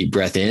pretty deep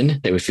breath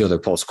in, they would feel their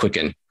pulse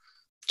quicken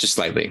just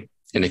slightly.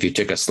 And if you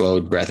took a slow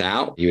breath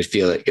out, you would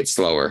feel it get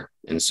slower.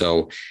 And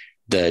so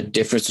the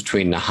difference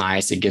between the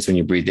highest it gets when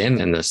you breathe in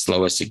and the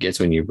slowest it gets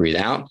when you breathe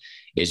out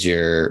is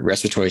your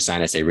respiratory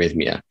sinus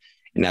arrhythmia.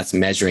 And that's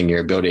measuring your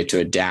ability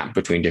to adapt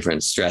between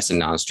different stress and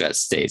non-stress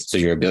states. So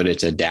your ability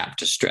to adapt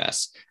to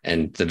stress.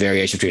 And the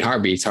variation between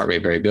heartbeats, heart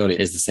rate variability,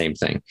 is the same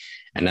thing.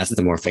 And that's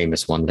the more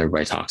famous one that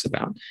everybody talks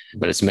about.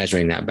 But it's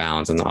measuring that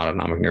balance in the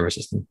autonomic nervous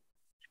system.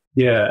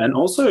 Yeah. And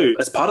also,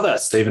 as part of that,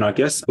 Stephen, I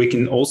guess we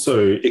can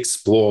also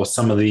explore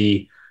some of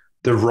the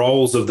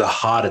roles of the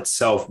heart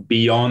itself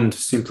beyond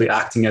simply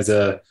acting as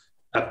a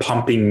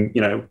pumping,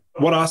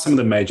 what are some of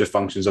the major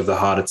functions of the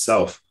heart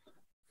itself?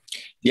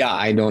 Yeah,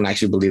 I don't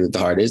actually believe that the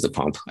heart is the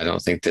pump. I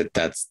don't think that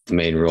that's the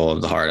main role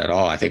of the heart at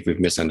all. I think we've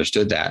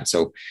misunderstood that.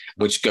 So,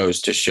 which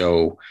goes to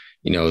show,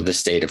 the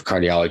state of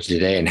cardiology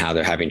today and how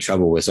they're having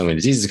trouble with so many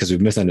diseases because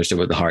we've misunderstood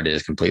what the heart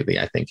is completely,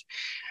 I think.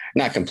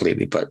 Not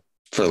completely, but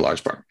for the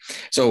large part.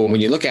 So when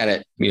you look at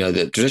it,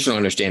 the traditional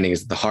understanding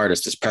is that the heart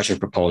is this pressure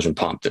propulsion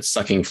pump that's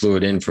sucking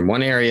fluid in from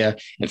one area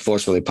and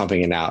forcefully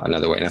pumping it out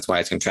another way. And that's why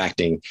it's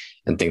contracting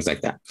and things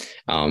like that.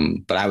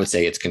 But I would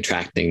say it's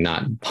contracting,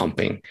 not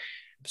pumping.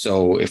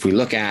 So if we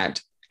look at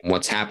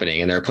what's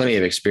happening, and there are plenty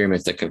of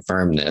experiments that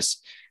confirm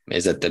this,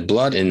 is that the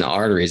blood in the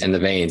arteries and the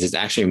veins is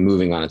actually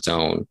moving on its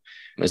own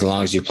as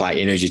long as you apply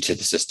energy to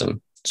the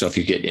system. So if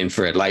you get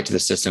infrared light to the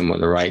system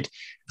with the right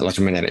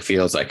electromagnetic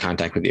fields, like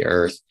contact with the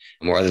earth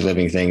or other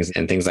living things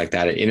and things like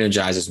that, it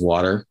energizes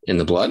water in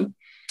the blood.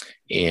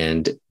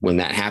 And when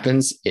that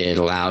happens, it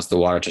allows the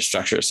water to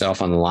structure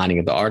itself on the lining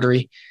of the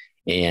artery.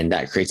 And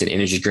that creates an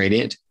energy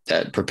gradient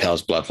that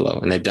propels blood flow.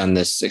 And they've done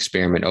this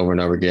experiment over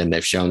and over again.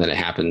 They've shown that it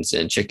happens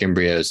in chick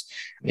embryos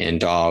and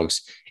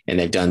dogs. And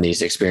they've done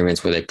these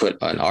experiments where they put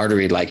an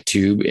artery-like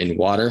tube in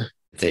water.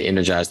 They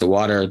energize the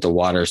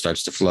water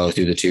starts to flow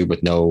through the tube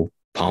with no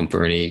pump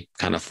or any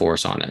kind of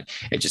force on it.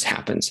 It just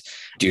happens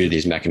due to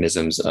these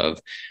mechanisms of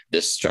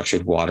this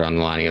structured water on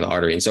the lining of the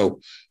artery. And so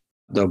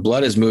the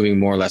blood is moving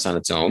more or less on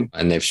its own.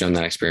 And they've shown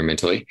that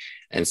experimentally.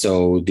 And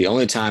so the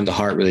only time the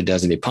heart really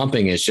does any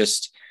pumping is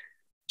just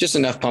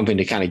enough pumping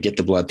to kind of get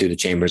the blood through the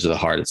chambers of the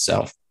heart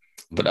itself.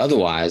 But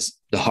otherwise,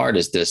 the heart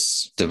is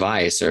this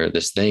device or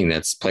this thing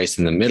that's placed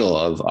in the middle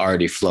of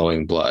already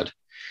flowing blood.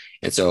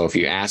 And so if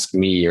you ask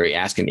me or you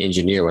ask an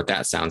engineer what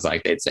that sounds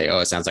like, they'd say, oh,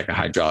 it sounds like a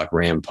hydraulic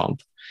ram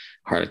pump,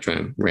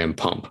 ram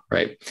pump,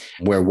 right?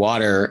 Where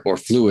water or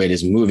fluid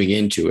is moving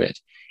into it.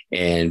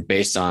 And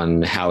based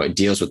on how it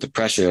deals with the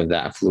pressure of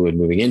that fluid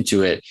moving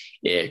into it,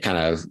 it kind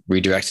of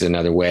redirects it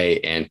another way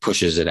and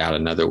pushes it out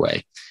another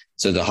way.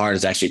 So the heart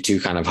is actually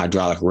two kind of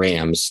hydraulic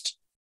rams,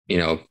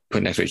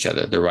 put next to each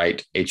other. The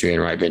right atrium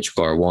and right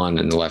ventricle are one,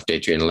 and the left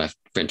atrium and left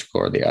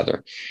ventricle are the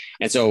other.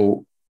 And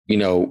so,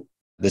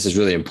 this is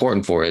really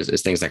important for is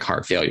things like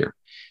heart failure,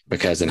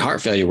 because in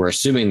heart failure, we're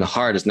assuming the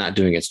heart is not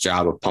doing its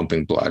job of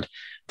pumping blood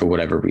for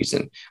whatever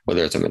reason,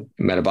 whether it's a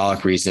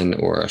metabolic reason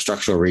or a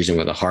structural reason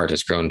where the heart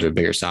has grown to a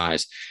bigger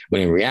size.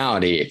 When in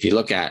reality, if you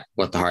look at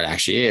what the heart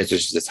actually is,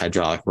 which is this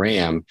hydraulic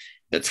ram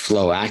that's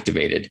flow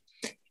activated,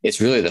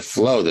 it's really the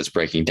flow that's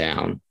breaking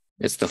down.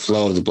 It's the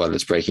flow of the blood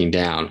that's breaking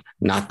down,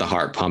 not the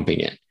heart pumping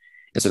it.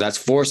 And so that's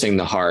forcing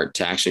the heart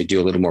to actually do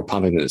a little more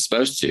pumping than it's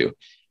supposed to.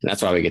 And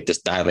that's why we get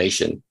this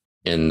dilation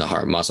in the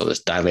heart muscle,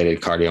 this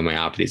dilated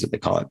cardiomyopathy is what they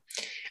call it.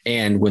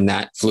 And when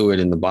that fluid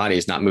in the body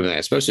is not moving like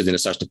it's supposed to, then it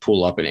starts to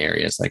pool up in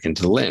areas like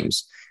into the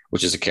limbs,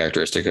 which is a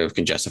characteristic of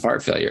congestive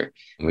heart failure.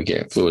 And we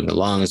get fluid in the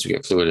lungs, we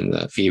get fluid in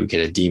the feet, we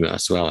get edema,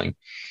 swelling.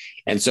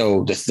 And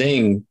so the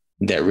thing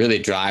that really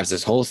drives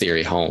this whole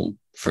theory home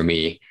for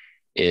me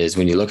is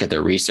when you look at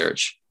the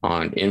research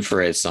on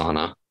infrared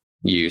sauna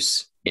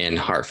use in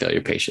heart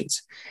failure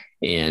patients.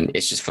 And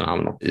it's just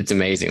phenomenal. It's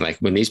amazing. Like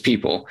when these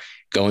people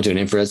go into an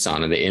infrared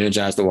sauna, they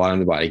energize the water in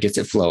the body, gets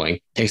it flowing,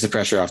 takes the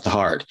pressure off the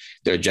heart.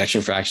 Their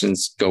ejection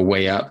fractions go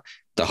way up.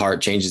 The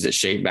heart changes its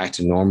shape back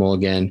to normal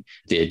again.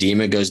 The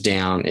edema goes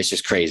down. It's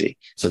just crazy.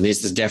 So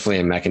this is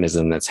definitely a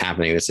mechanism that's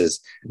happening.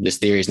 This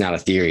theory is not a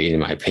theory, in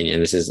my opinion.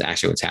 This is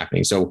actually what's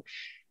happening. So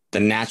the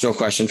natural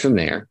question from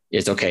there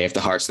is, okay, if the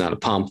heart's not a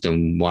pump,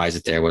 then why is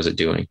it there? What is it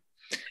doing?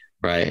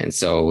 Right. And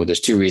so there's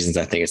two reasons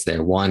I think it's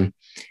there. One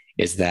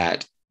is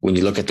that when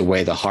you look at the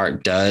way the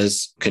heart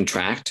does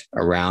contract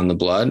around the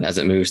blood as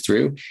it moves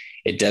through,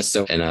 it does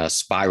so in a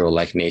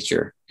spiral-like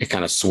nature. It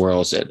kind of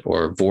swirls it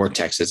or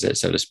vortexes it,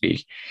 so to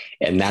speak.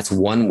 And that's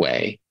one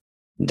way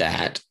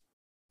that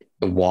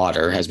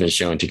water has been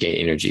shown to gain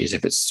energy, is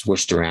if it's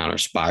swished around or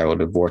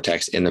spiraled or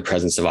vortex in the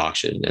presence of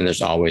oxygen. And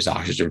there's always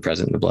oxygen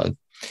present in the blood.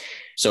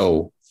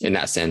 So in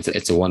that sense,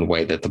 it's a one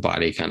way that the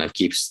body kind of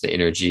keeps the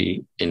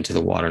energy into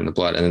the water in the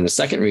blood. And then the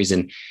second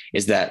reason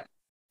is that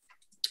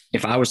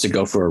if I was to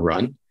go for a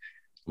run,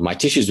 my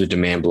tissues would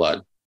demand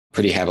blood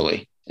pretty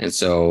heavily. And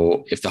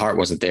so if the heart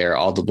wasn't there,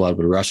 all the blood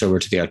would rush over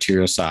to the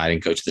arterial side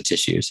and go to the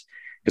tissues,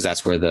 because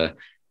that's where the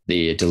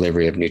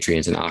delivery of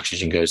nutrients and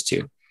oxygen goes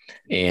to.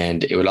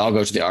 And it would all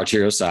go to the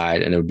arterial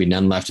side, and there would be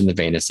none left in the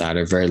venous side,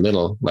 or very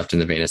little left in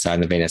the venous side.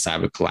 And the venous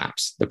side would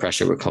collapse. The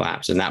pressure would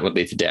collapse, and that would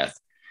lead to death.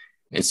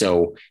 And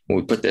so when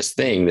we put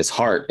this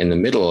heart in the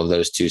middle of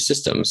those two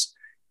systems,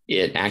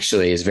 it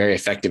actually is very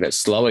effective at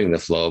slowing the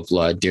flow of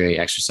blood during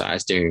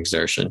exercise, during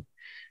exertion.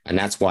 And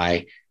that's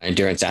why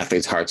endurance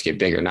athletes' hearts get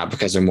bigger, not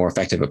because they're more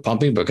effective at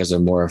pumping, but because they're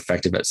more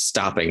effective at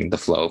stopping the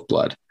flow of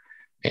blood.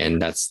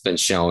 And that's been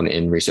shown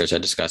in research I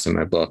discuss in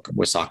my book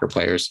with soccer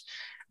players.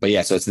 But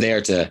yeah, so it's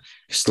there to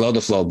slow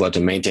the flow of blood to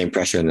maintain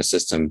pressure in the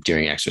system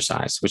during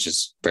exercise, which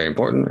is very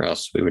important, or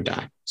else we would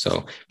die.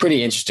 So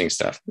pretty interesting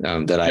stuff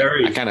that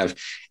I kind of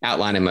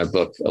outline in my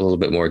book a little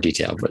bit more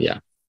detail. But yeah.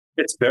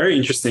 It's very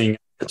interesting.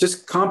 I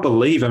just can't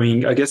believe, I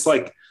mean, I guess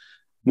like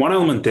one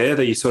element there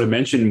that you sort of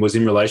mentioned was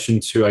in relation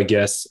to, I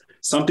guess,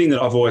 something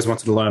that I've always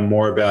wanted to learn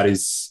more about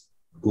is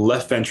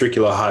left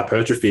ventricular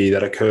hypertrophy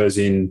that occurs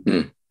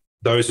in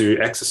those who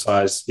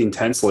exercise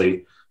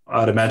intensely.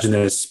 I'd imagine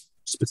there's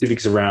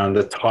specifics around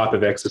the type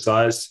of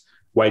exercise,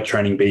 weight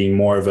training being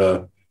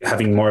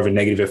having more of a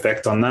negative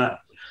effect on that.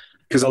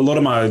 Because a lot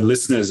of my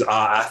listeners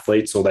are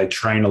athletes or they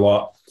train a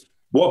lot.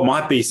 What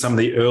might be some of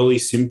the early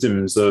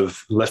symptoms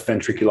of left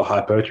ventricular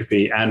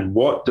hypertrophy, and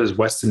what does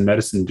Western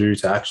medicine do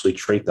to actually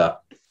treat that?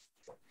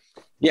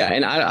 Yeah.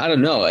 And I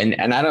don't know.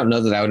 And I don't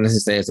know that I would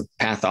necessarily say it's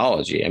a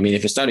pathology. I mean,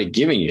 if it started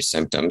giving you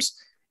symptoms,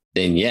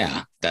 then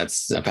yeah,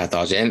 that's a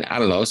pathology. And I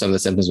don't know, some of the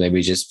symptoms may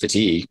be just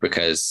fatigue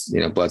because,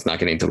 blood's not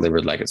getting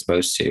delivered like it's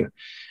supposed to,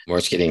 or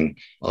it's getting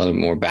a little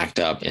more backed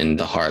up in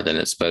the heart than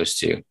it's supposed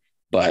to.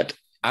 But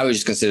I would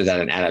just consider that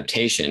an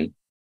adaptation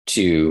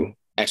to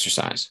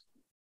exercise,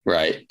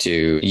 right?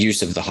 To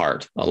use of the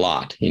heart a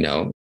lot,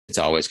 it's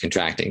always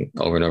contracting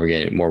over and over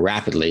again more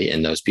rapidly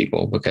in those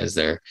people because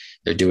they're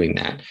doing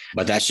that.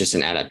 But that's just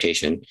an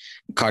adaptation.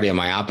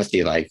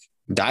 Cardiomyopathy, like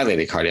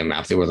dilated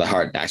cardiomyopathy, where the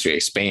heart actually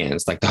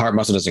expands, like the heart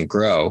muscle doesn't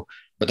grow,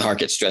 but the heart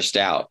gets stretched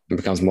out and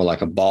becomes more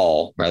like a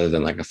ball rather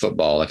than like a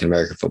football, like an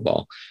American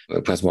football.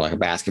 It becomes more like a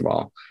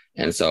basketball.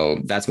 And so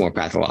that's more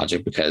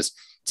pathologic because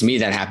to me,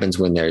 that happens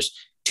when there's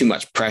too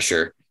much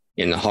pressure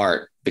in the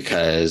heart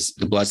because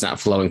the blood's not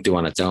flowing through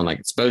on its own like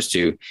it's supposed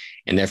to.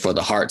 And therefore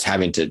the heart's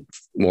having to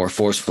more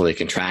forcefully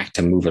contract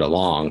to move it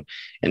along.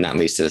 And that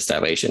leads to this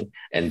dilation.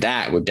 And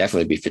that would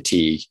definitely be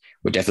fatigue,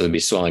 would definitely be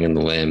swelling in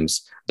the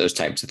limbs, those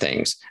types of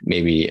things,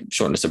 maybe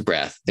shortness of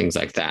breath, things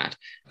like that,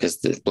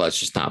 because the blood's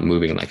just not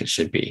moving like it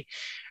should be.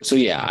 So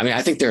yeah, I mean,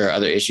 I think there are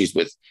other issues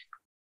with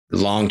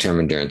long-term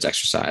endurance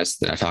exercise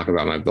that I talk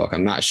about in my book.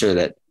 I'm not sure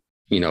that,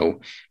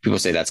 people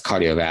say that's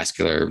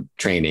cardiovascular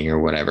training or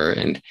whatever.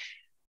 And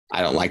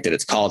I don't like that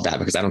it's called that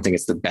because I don't think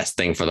it's the best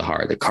thing for the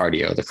heart, the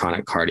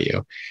chronic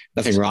cardio.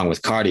 Nothing wrong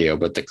with cardio,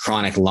 but the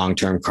chronic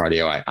long-term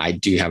cardio, I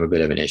do have a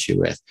bit of an issue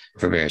with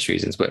for various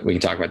reasons, but we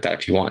can talk about that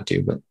if you want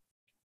to. But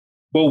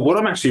well, what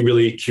I'm actually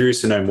really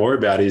curious to know more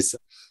about is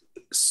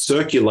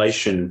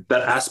circulation.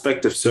 That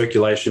aspect of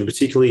circulation,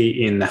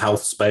 particularly in the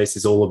health space,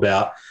 it's all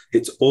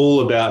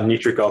about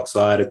nitric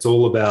oxide. It's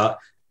all about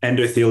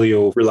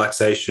endothelial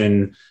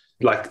relaxation,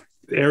 like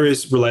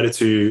areas related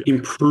to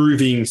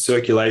improving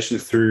circulation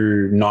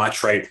through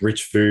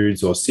nitrate-rich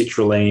foods or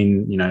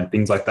citrulline,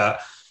 things like that.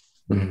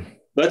 Mm-hmm.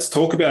 Let's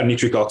talk about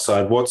nitric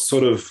oxide. What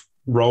sort of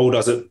role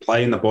does it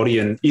play in the body,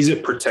 and is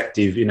it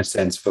protective in a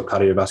sense for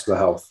cardiovascular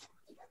health?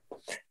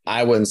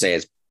 I wouldn't say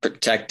it's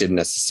protective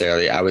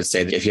necessarily. I would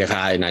say that if you have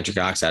high nitric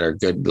oxide or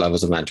good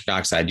levels of nitric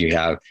oxide,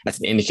 that's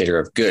an indicator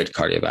of good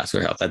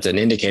cardiovascular health. That's an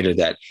indicator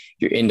that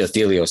your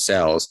endothelial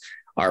cells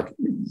are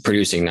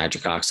producing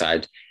nitric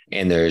oxide.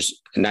 And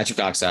nitric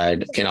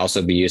oxide can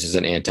also be used as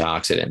an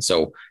antioxidant.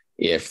 So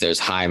if there's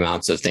high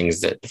amounts of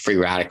things that free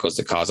radicals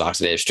that cause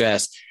oxidative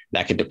stress,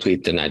 that could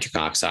deplete the nitric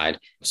oxide.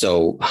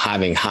 So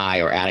having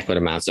high or adequate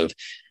amounts of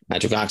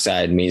nitric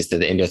oxide means that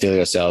the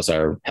endothelial cells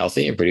are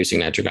healthy and producing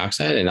nitric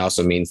oxide. And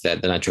also means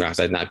that the nitric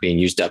oxide is not being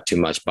used up too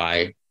much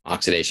by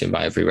oxidation,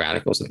 by free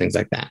radicals and things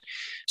like that.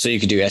 So you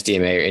could do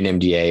SDMA or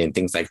NMDA and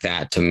things like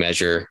that to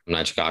measure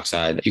nitric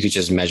oxide. You could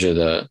just measure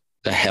the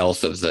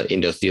health of the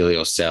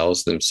endothelial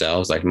cells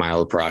themselves, like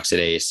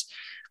myeloperoxidase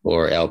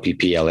or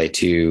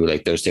LPP-LA2,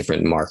 like those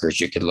different markers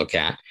you could look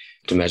at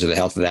to measure the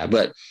health of that.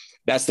 But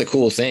that's the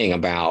cool thing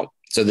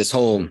so this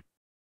whole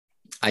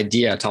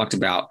idea I talked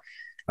about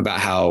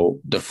how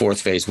the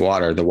fourth phase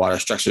water, the water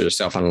structures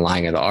itself on the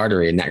lining of the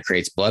artery, and that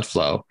creates blood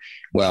flow.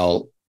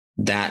 Well,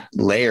 that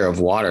layer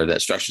of water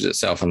that structures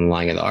itself on the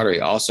lining of the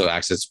artery also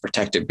acts as a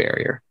protective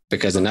barrier,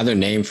 because another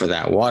name for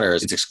that water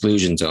is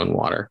exclusion zone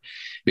water.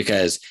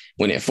 Because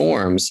when it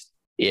forms,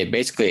 it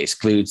basically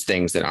excludes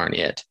things that aren't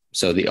it.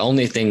 So the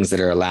only things that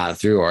are allowed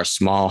through are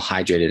small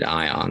hydrated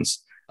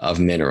ions of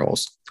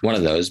minerals. One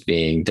of those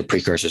being the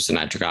precursors to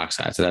nitric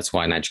oxide. So that's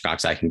why nitric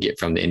oxide can get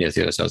from the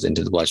endothelial cells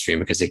into the bloodstream,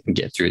 because it can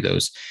get through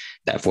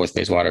that fourth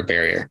phase water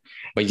barrier.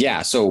 But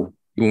yeah, so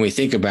when we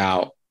think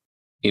about,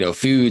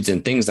 foods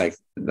and things like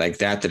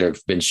that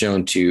have been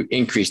shown to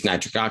increase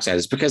nitric oxide,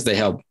 is because they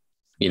help,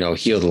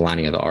 heal the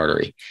lining of the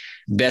artery.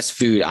 Best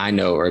food I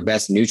know, or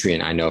best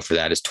nutrient I know for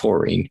that, is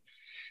taurine,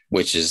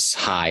 which is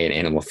high in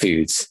animal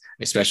foods,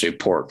 especially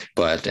pork,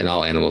 but in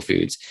all animal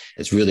foods.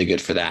 It's really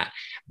good for that.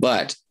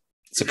 But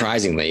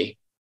surprisingly,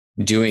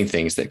 doing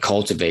things that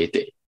cultivate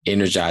the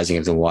energizing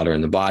of the water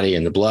in the body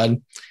and the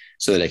blood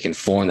so that it can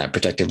form that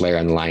protective layer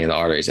on the lining of the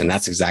arteries. And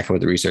that's exactly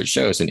what the research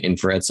shows in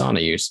infrared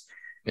sauna use,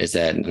 is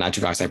that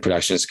nitric oxide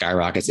production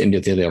skyrockets,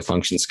 endothelial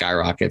function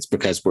skyrockets,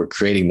 because we're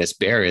creating this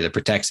barrier that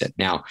protects it.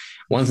 Now,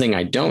 one thing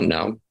I don't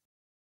know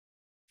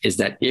is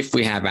that if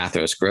we have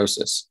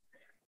atherosclerosis,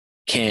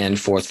 can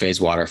fourth phase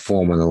water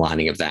form on the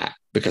lining of that?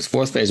 Because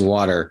fourth phase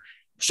water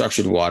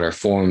structured water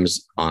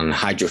forms on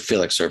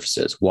hydrophilic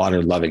surfaces,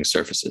 water-loving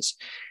surfaces.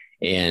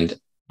 And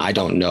I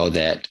don't know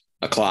that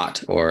a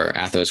clot or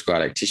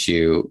atherosclerotic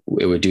tissue,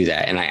 it would do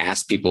that. And I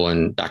asked people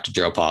in Dr.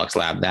 Gerald Pollack's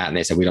lab that, and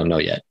they said, we don't know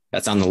yet.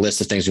 That's on the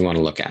list of things we want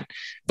to look at,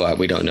 but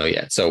we don't know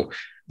yet. So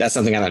that's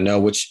something I don't know,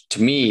 which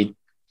to me,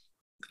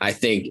 I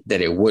think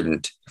that it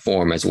wouldn't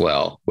form as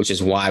well, which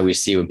is why we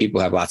see when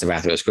people have lots of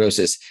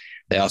atherosclerosis,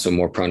 they also are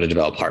more prone to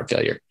develop heart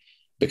failure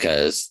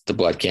because the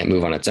blood can't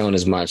move on its own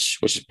as much,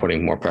 which is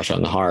putting more pressure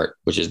on the heart,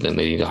 which is then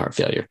leading to heart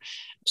failure.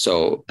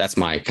 So that's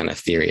my kind of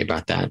theory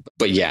about that.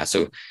 But yeah,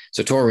 so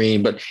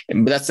taurine, but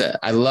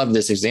I love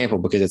this example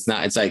because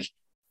it's like,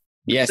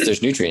 yes,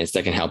 there's nutrients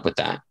that can help with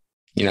that.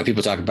 You know,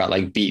 people talk about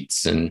like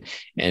beets and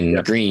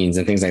greens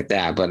and things like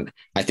that. But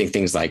I think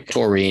things like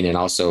taurine and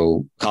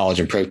also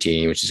collagen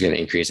protein, which is going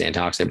to increase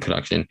antioxidant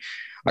production,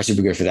 are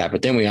super good for that.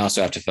 But then we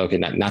also have to focus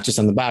not just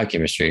on the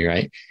biochemistry,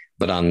 right?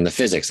 But on the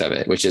physics of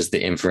it, which is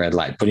the infrared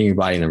light, putting your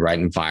body in the right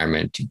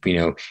environment,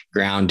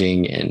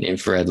 grounding and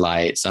infrared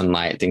light,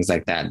 sunlight, things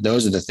like that.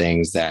 Those are the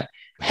things that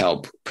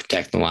help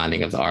protect the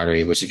lining of the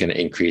artery, which is going to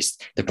increase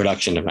the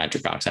production of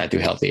nitric oxide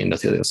through healthy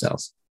endothelial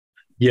cells.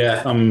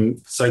 Yeah,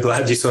 I'm so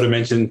glad you sort of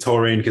mentioned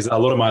taurine because a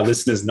lot of my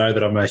listeners know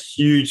that I'm a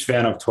huge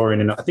fan of taurine.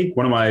 And I think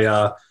one of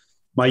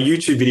my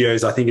YouTube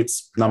videos, I think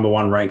it's number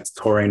one ranked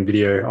taurine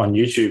video on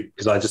YouTube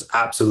because I just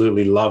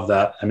absolutely love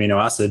that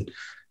amino acid.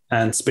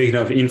 And speaking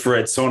of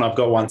infrared sauna, I've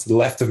got one to the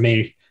left of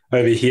me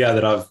over here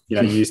that I've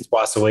used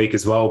twice a week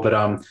as well.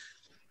 But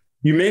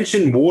you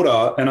mentioned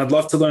water, and I'd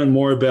love to learn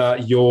more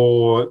about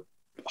your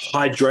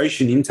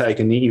hydration intake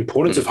and the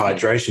importance of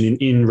hydration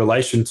in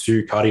relation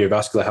to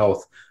cardiovascular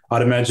health.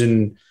 I'd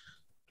imagine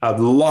a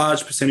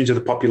large percentage of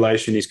the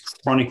population is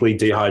chronically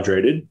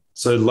dehydrated.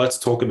 So let's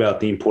talk about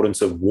the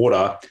importance of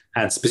water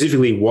and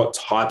specifically what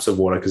types of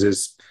water, because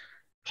there's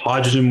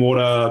hydrogen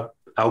water,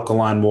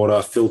 alkaline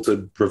water,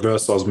 filtered,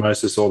 reverse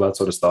osmosis, all that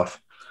sort of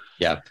stuff.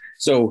 Yeah.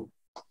 So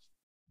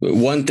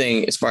one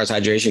thing as far as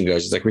hydration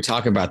goes is like we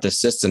talk about this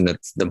system that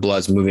the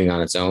blood's moving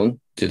on its own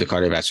through the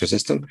cardiovascular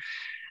system.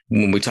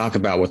 When we talk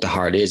about what the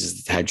heart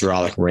is the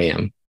hydraulic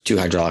ram, two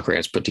hydraulic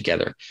rams put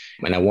together.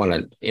 And I want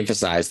to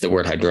emphasize the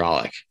word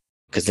hydraulic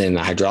because in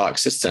the hydraulic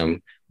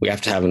system, we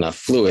have to have enough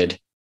fluid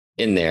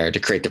in there to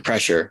create the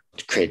pressure,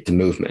 to create the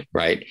movement,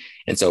 right?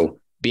 And so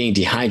being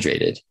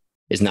dehydrated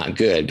is not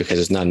good because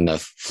there's not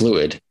enough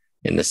fluid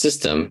in the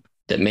system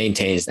that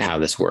maintains how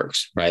this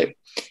works, right?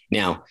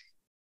 Now,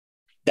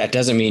 that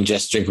doesn't mean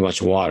just drink a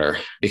bunch of water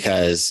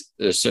because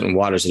there's certain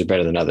waters that are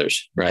better than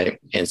others, right?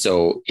 And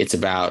so it's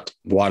about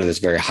water that's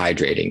very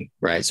hydrating,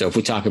 right? So if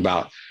we talk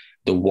about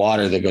the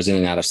water that goes in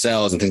and out of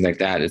cells and things like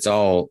that, it's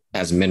all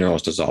has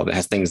minerals dissolved. It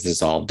has things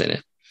dissolved in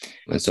it.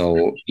 And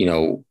so,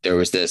 there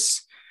was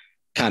this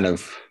kind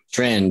of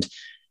trend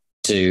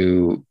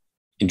to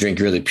drink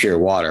really pure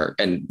water.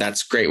 And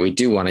that's great. We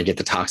do want to get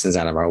the toxins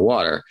out of our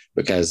water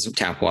because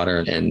tap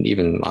water and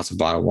even lots of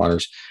bottled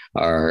waters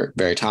are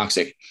very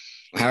toxic.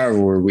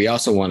 However, we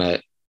also want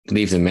to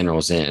leave the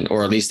minerals in,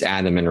 or at least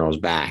add the minerals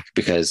back,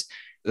 because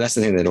that's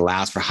the thing that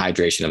allows for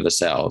hydration of the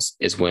cells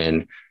is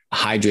when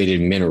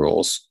hydrated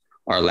minerals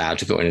are allowed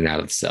to go in and out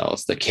of the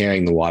cells. They're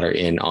carrying the water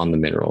in on the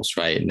minerals,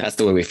 right? And that's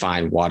the way we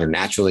find water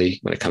naturally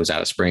when it comes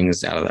out of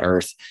springs, out of the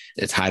earth.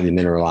 It's highly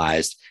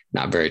mineralized,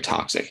 not very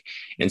toxic.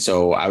 And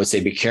so I would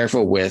say be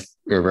careful with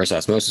reverse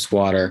osmosis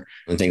water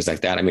and things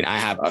like that. I mean, I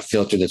have a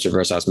filter that's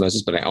reverse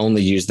osmosis, but I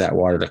only use that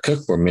water to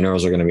cook where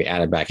minerals are going to be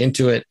added back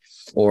into it,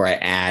 or I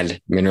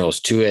add minerals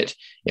to it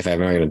if I'm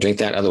not going to drink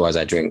that. Otherwise,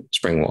 I drink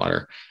spring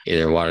water,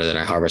 either water that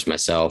I harvest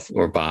myself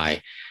or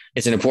buy.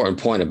 It's an important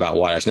point about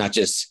water. It's not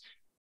just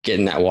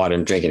getting that water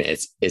and drinking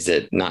it. Is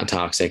it not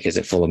toxic? Is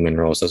it full of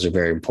minerals? Those are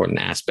very important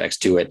aspects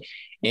to it.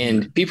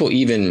 And people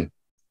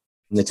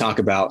they talk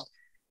about,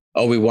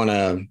 we want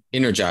to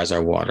energize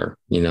our water,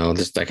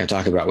 just like I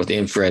talk about with the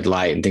infrared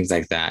light and things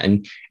like that.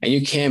 And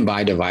you can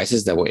buy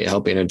devices that will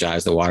help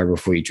energize the water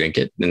before you drink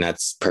it. And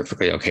that's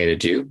perfectly okay to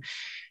do.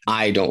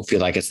 I don't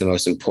feel like it's the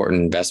most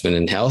important investment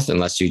in health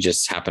unless you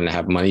just happen to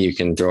have money you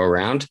can throw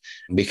around,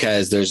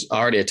 because there's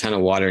already a ton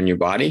of water in your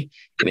body.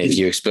 And if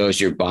you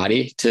expose your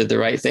body to the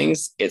right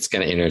things, it's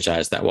going to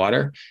energize that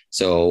water.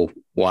 So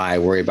why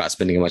worry about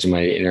spending a bunch of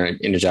money to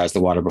energize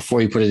the water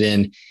before you put it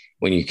in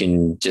when you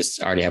can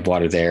just already have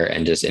water there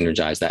and just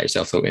energize that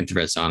yourself? So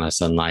infrared sauna,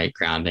 sunlight,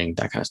 grounding,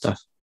 that kind of stuff.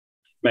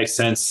 Makes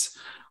sense.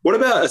 What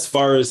about as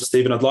far as,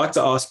 Stephen, I'd like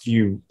to ask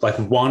you like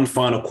one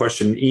final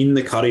question in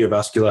the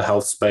cardiovascular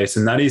health space,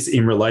 and that is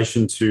in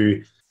relation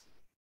to,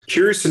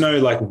 curious to know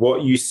like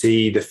what you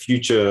see the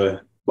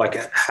future,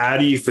 like how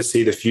do you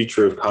foresee the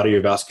future of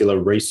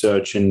cardiovascular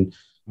research, and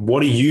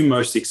what are you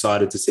most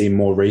excited to see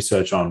more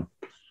research on?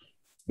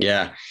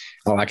 Yeah.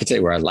 Oh, I could tell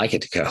you where I'd like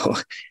it to go,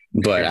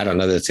 but I don't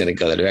know that it's going to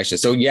go that direction.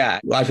 So yeah,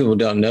 a lot of people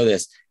don't know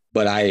this,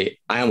 but I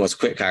almost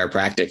quit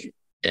chiropractic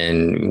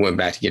and went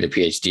back to get a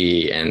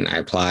PhD, and I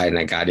applied and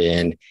I got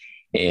in,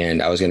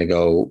 and I was going to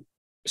go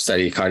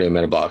study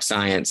cardiometabolic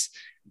science,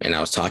 and I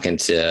was talking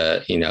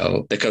to,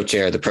 the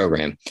co-chair of the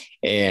program,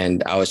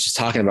 and I was just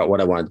talking about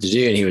what I wanted to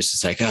do. And he was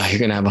just like, oh, you're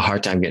going to have a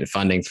hard time getting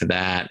funding for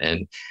that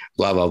and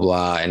blah, blah,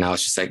 blah. And I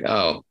was just like,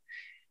 oh,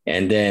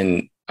 and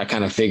then I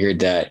kind of figured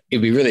that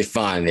it'd be really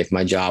fun if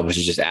my job was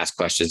to just ask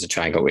questions and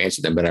try and go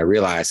answer them. But I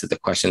realized that the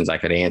questions I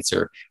could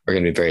answer were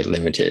going to be very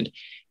limited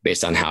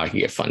based on how I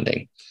could get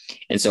funding.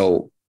 And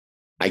so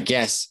I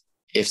guess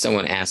if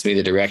someone asked me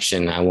the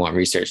direction I want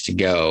research to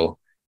go,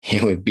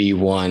 it would be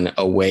one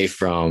away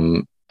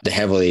from the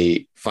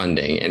heavily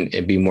funding, and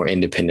it'd be more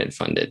independent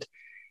funded.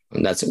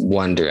 And that's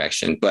one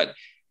direction. But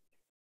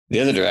the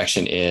other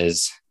direction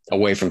is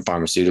away from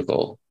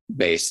pharmaceutical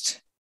based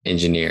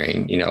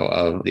engineering,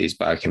 of these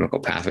biochemical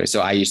pathways.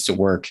 So I used to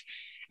work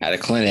at a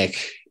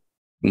clinic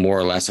more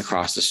or less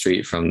across the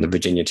street from the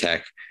Virginia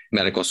Tech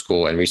Medical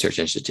School and Research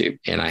Institute.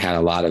 And I had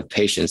a lot of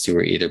patients who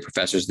were either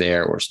professors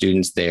there or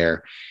students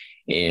there.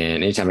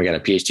 And anytime I got a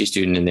PhD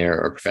student in there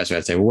or a professor,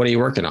 I'd say, well, what are you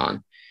working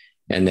on?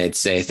 And they'd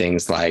say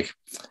things like,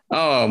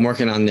 oh, I'm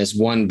working on this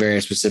one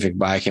very specific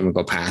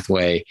biochemical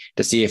pathway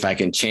to see if I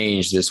can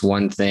change this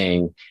one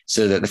thing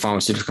so that the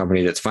pharmaceutical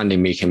company that's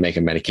funding me can make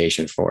a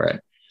medication for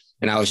it.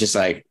 And I was just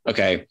like,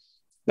 okay,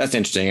 that's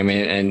interesting. I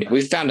mean, and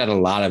we found out a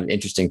lot of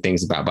interesting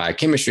things about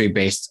biochemistry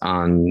based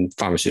on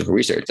pharmaceutical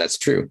research. That's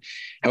true.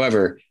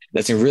 However,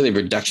 that's a really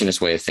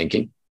reductionist way of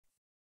thinking.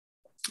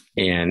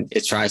 And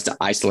it tries to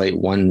isolate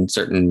one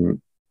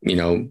certain,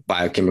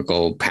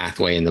 biochemical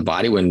pathway in the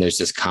body when there's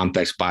this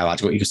complex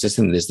biological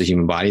ecosystem that is the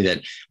human body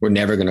that we're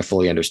never going to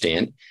fully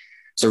understand.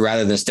 So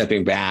rather than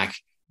stepping back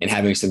and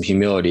having some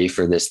humility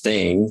for this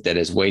thing that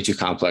is way too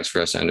complex for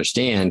us to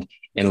understand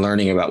and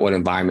learning about what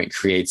environment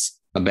creates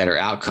a better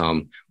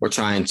outcome, we're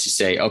trying to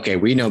say, okay,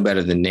 we know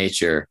better than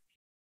nature,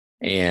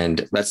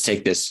 and let's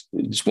take this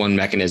one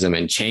mechanism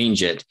and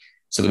change it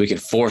so that we can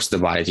force the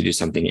body to do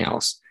something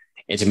else.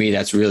 And to me,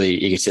 that's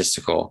really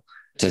egotistical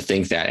to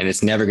think that, and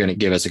it's never going to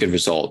give us a good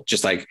result.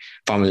 Just like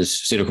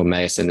pharmaceutical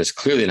medicine is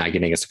clearly not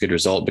getting us a good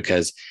result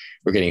because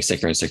we're getting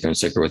sicker and sicker and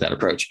sicker with that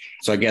approach.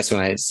 So I guess when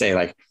I say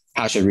like,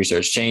 how should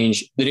research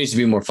change? There needs to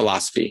be more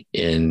philosophy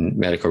in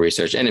medical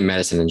research and in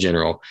medicine in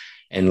general,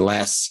 and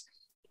less,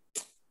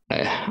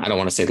 I don't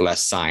want to say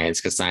less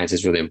science because science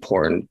is really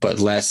important, but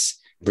less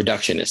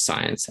reductionist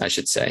science, I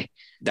should say.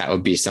 That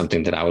would be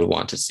something that I would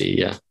want to see.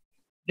 Yeah.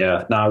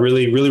 Yeah. No, I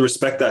really, really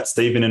respect that,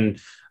 Stephen. And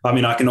I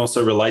mean, I can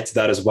also relate to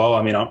that as well.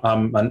 I mean,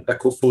 I'm a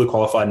fully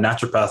qualified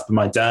naturopath, but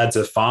my dad's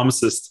a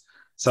pharmacist.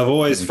 So I've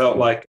always felt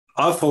like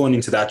I've fallen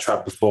into that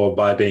trap before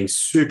by being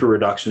super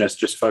reductionist,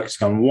 just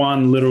focusing on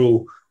one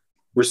little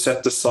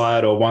receptor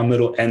site or one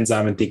little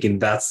enzyme and thinking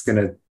that's going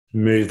to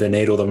move the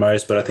needle the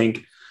most. But I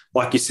think,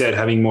 like you said,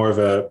 having more of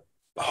a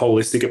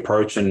holistic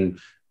approach and,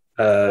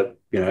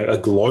 a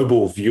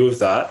global view of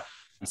that,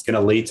 it's going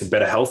to lead to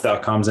better health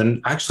outcomes.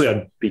 And actually,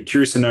 I'd be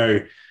curious to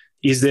know,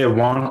 is there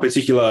one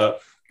particular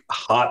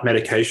heart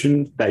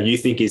medication that you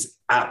think is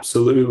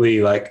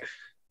absolutely like,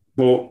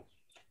 well,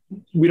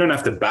 we don't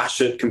have to bash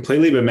it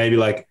completely, but maybe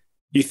like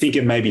you think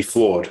it may be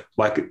flawed.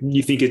 Like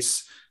you think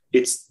it's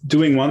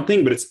doing one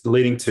thing, but it's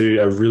leading to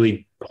a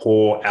really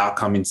poor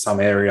outcome in some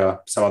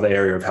other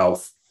area of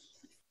health?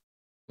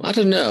 I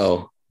don't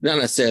know. Not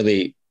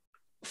necessarily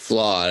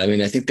flawed. I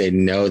mean, I think they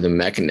know the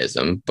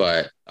mechanism,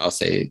 but I'll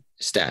say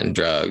statin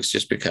drugs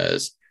just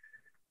because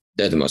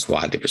they're the most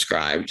widely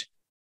prescribed.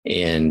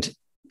 And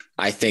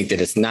I think that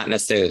it's not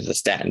necessarily the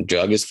statin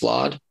drug is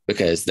flawed,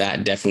 because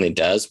that definitely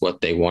does what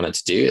they want it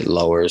to do. It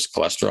lowers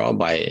cholesterol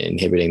by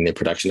inhibiting the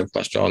production of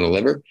cholesterol in the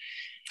liver.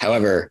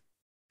 However,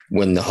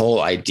 when the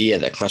whole idea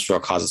that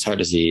cholesterol causes heart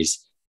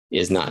disease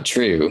is not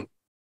true,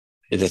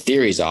 if the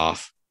theory's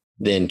off,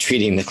 then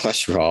treating the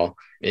cholesterol,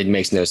 it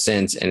makes no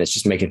sense. And it's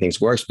just making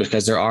things worse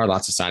because there are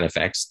lots of side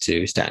effects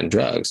to statin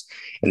drugs,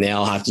 and they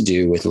all have to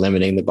do with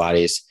limiting the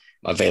body's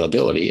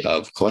availability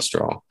of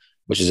cholesterol,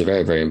 which is a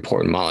very, very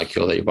important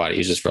molecule that your body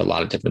uses for a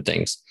lot of different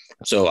things.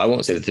 So I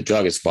won't say that the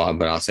drug is flawed,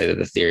 but I'll say that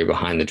the theory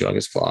behind the drug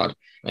is flawed.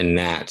 And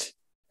that,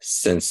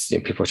 since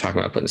people are talking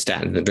about putting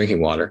statins in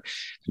drinking water,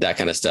 that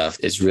kind of stuff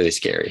is really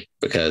scary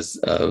because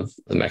of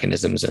the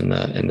mechanisms and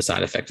the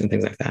side effects and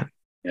things like that.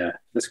 Yeah,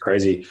 that's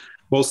crazy.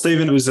 Well,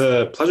 Stephen, it was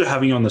a pleasure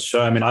having you on the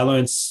show. I mean, I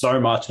learned so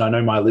much, and I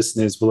know my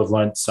listeners will have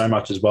learned so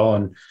much as well.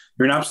 And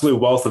you're an absolute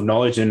wealth of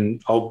knowledge,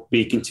 and I'll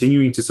be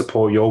continuing to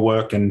support your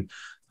work. And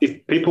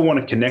if people want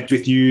to connect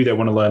with you, they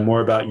want to learn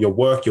more about your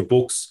work, your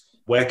books,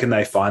 where can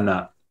they find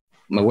that?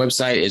 My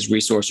website is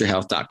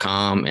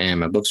resourceyourhealth.com, and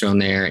my books are on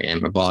there, and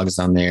my blog is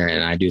on there.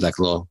 And I do like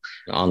a little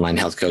online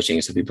health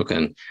coaching, so people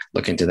can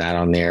look into that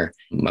on there.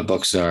 My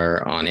books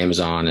are on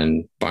Amazon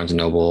and Barnes &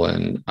 Noble,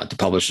 and at the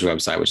publisher's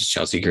website, which is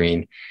Chelsea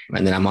Green.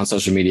 And then I'm on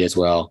social media as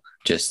well,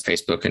 just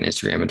Facebook and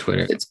Instagram and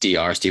Twitter. It's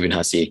Dr. Stephen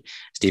Hussey,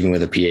 Stephen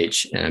with a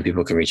PH, and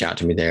people can reach out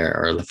to me there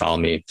or follow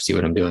me, see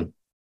what I'm doing.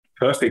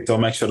 Perfect. I'll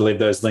make sure to leave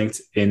those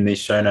linked in the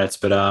show notes.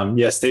 But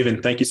yeah,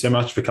 Stephen, thank you so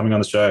much for coming on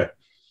the show.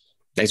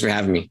 Thanks for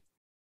having me.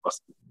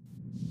 Awesome.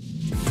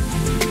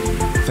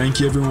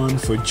 Thank you everyone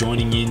for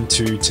joining in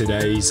to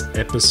today's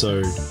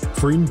episode.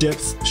 For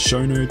in-depth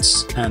show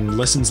notes and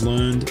lessons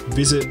learned,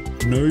 visit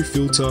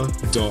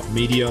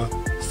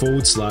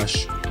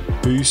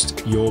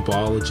nofilter.media/boost your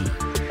biology.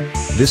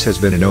 This has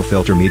been a No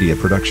Filter Media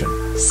production.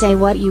 Say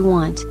what you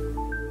want.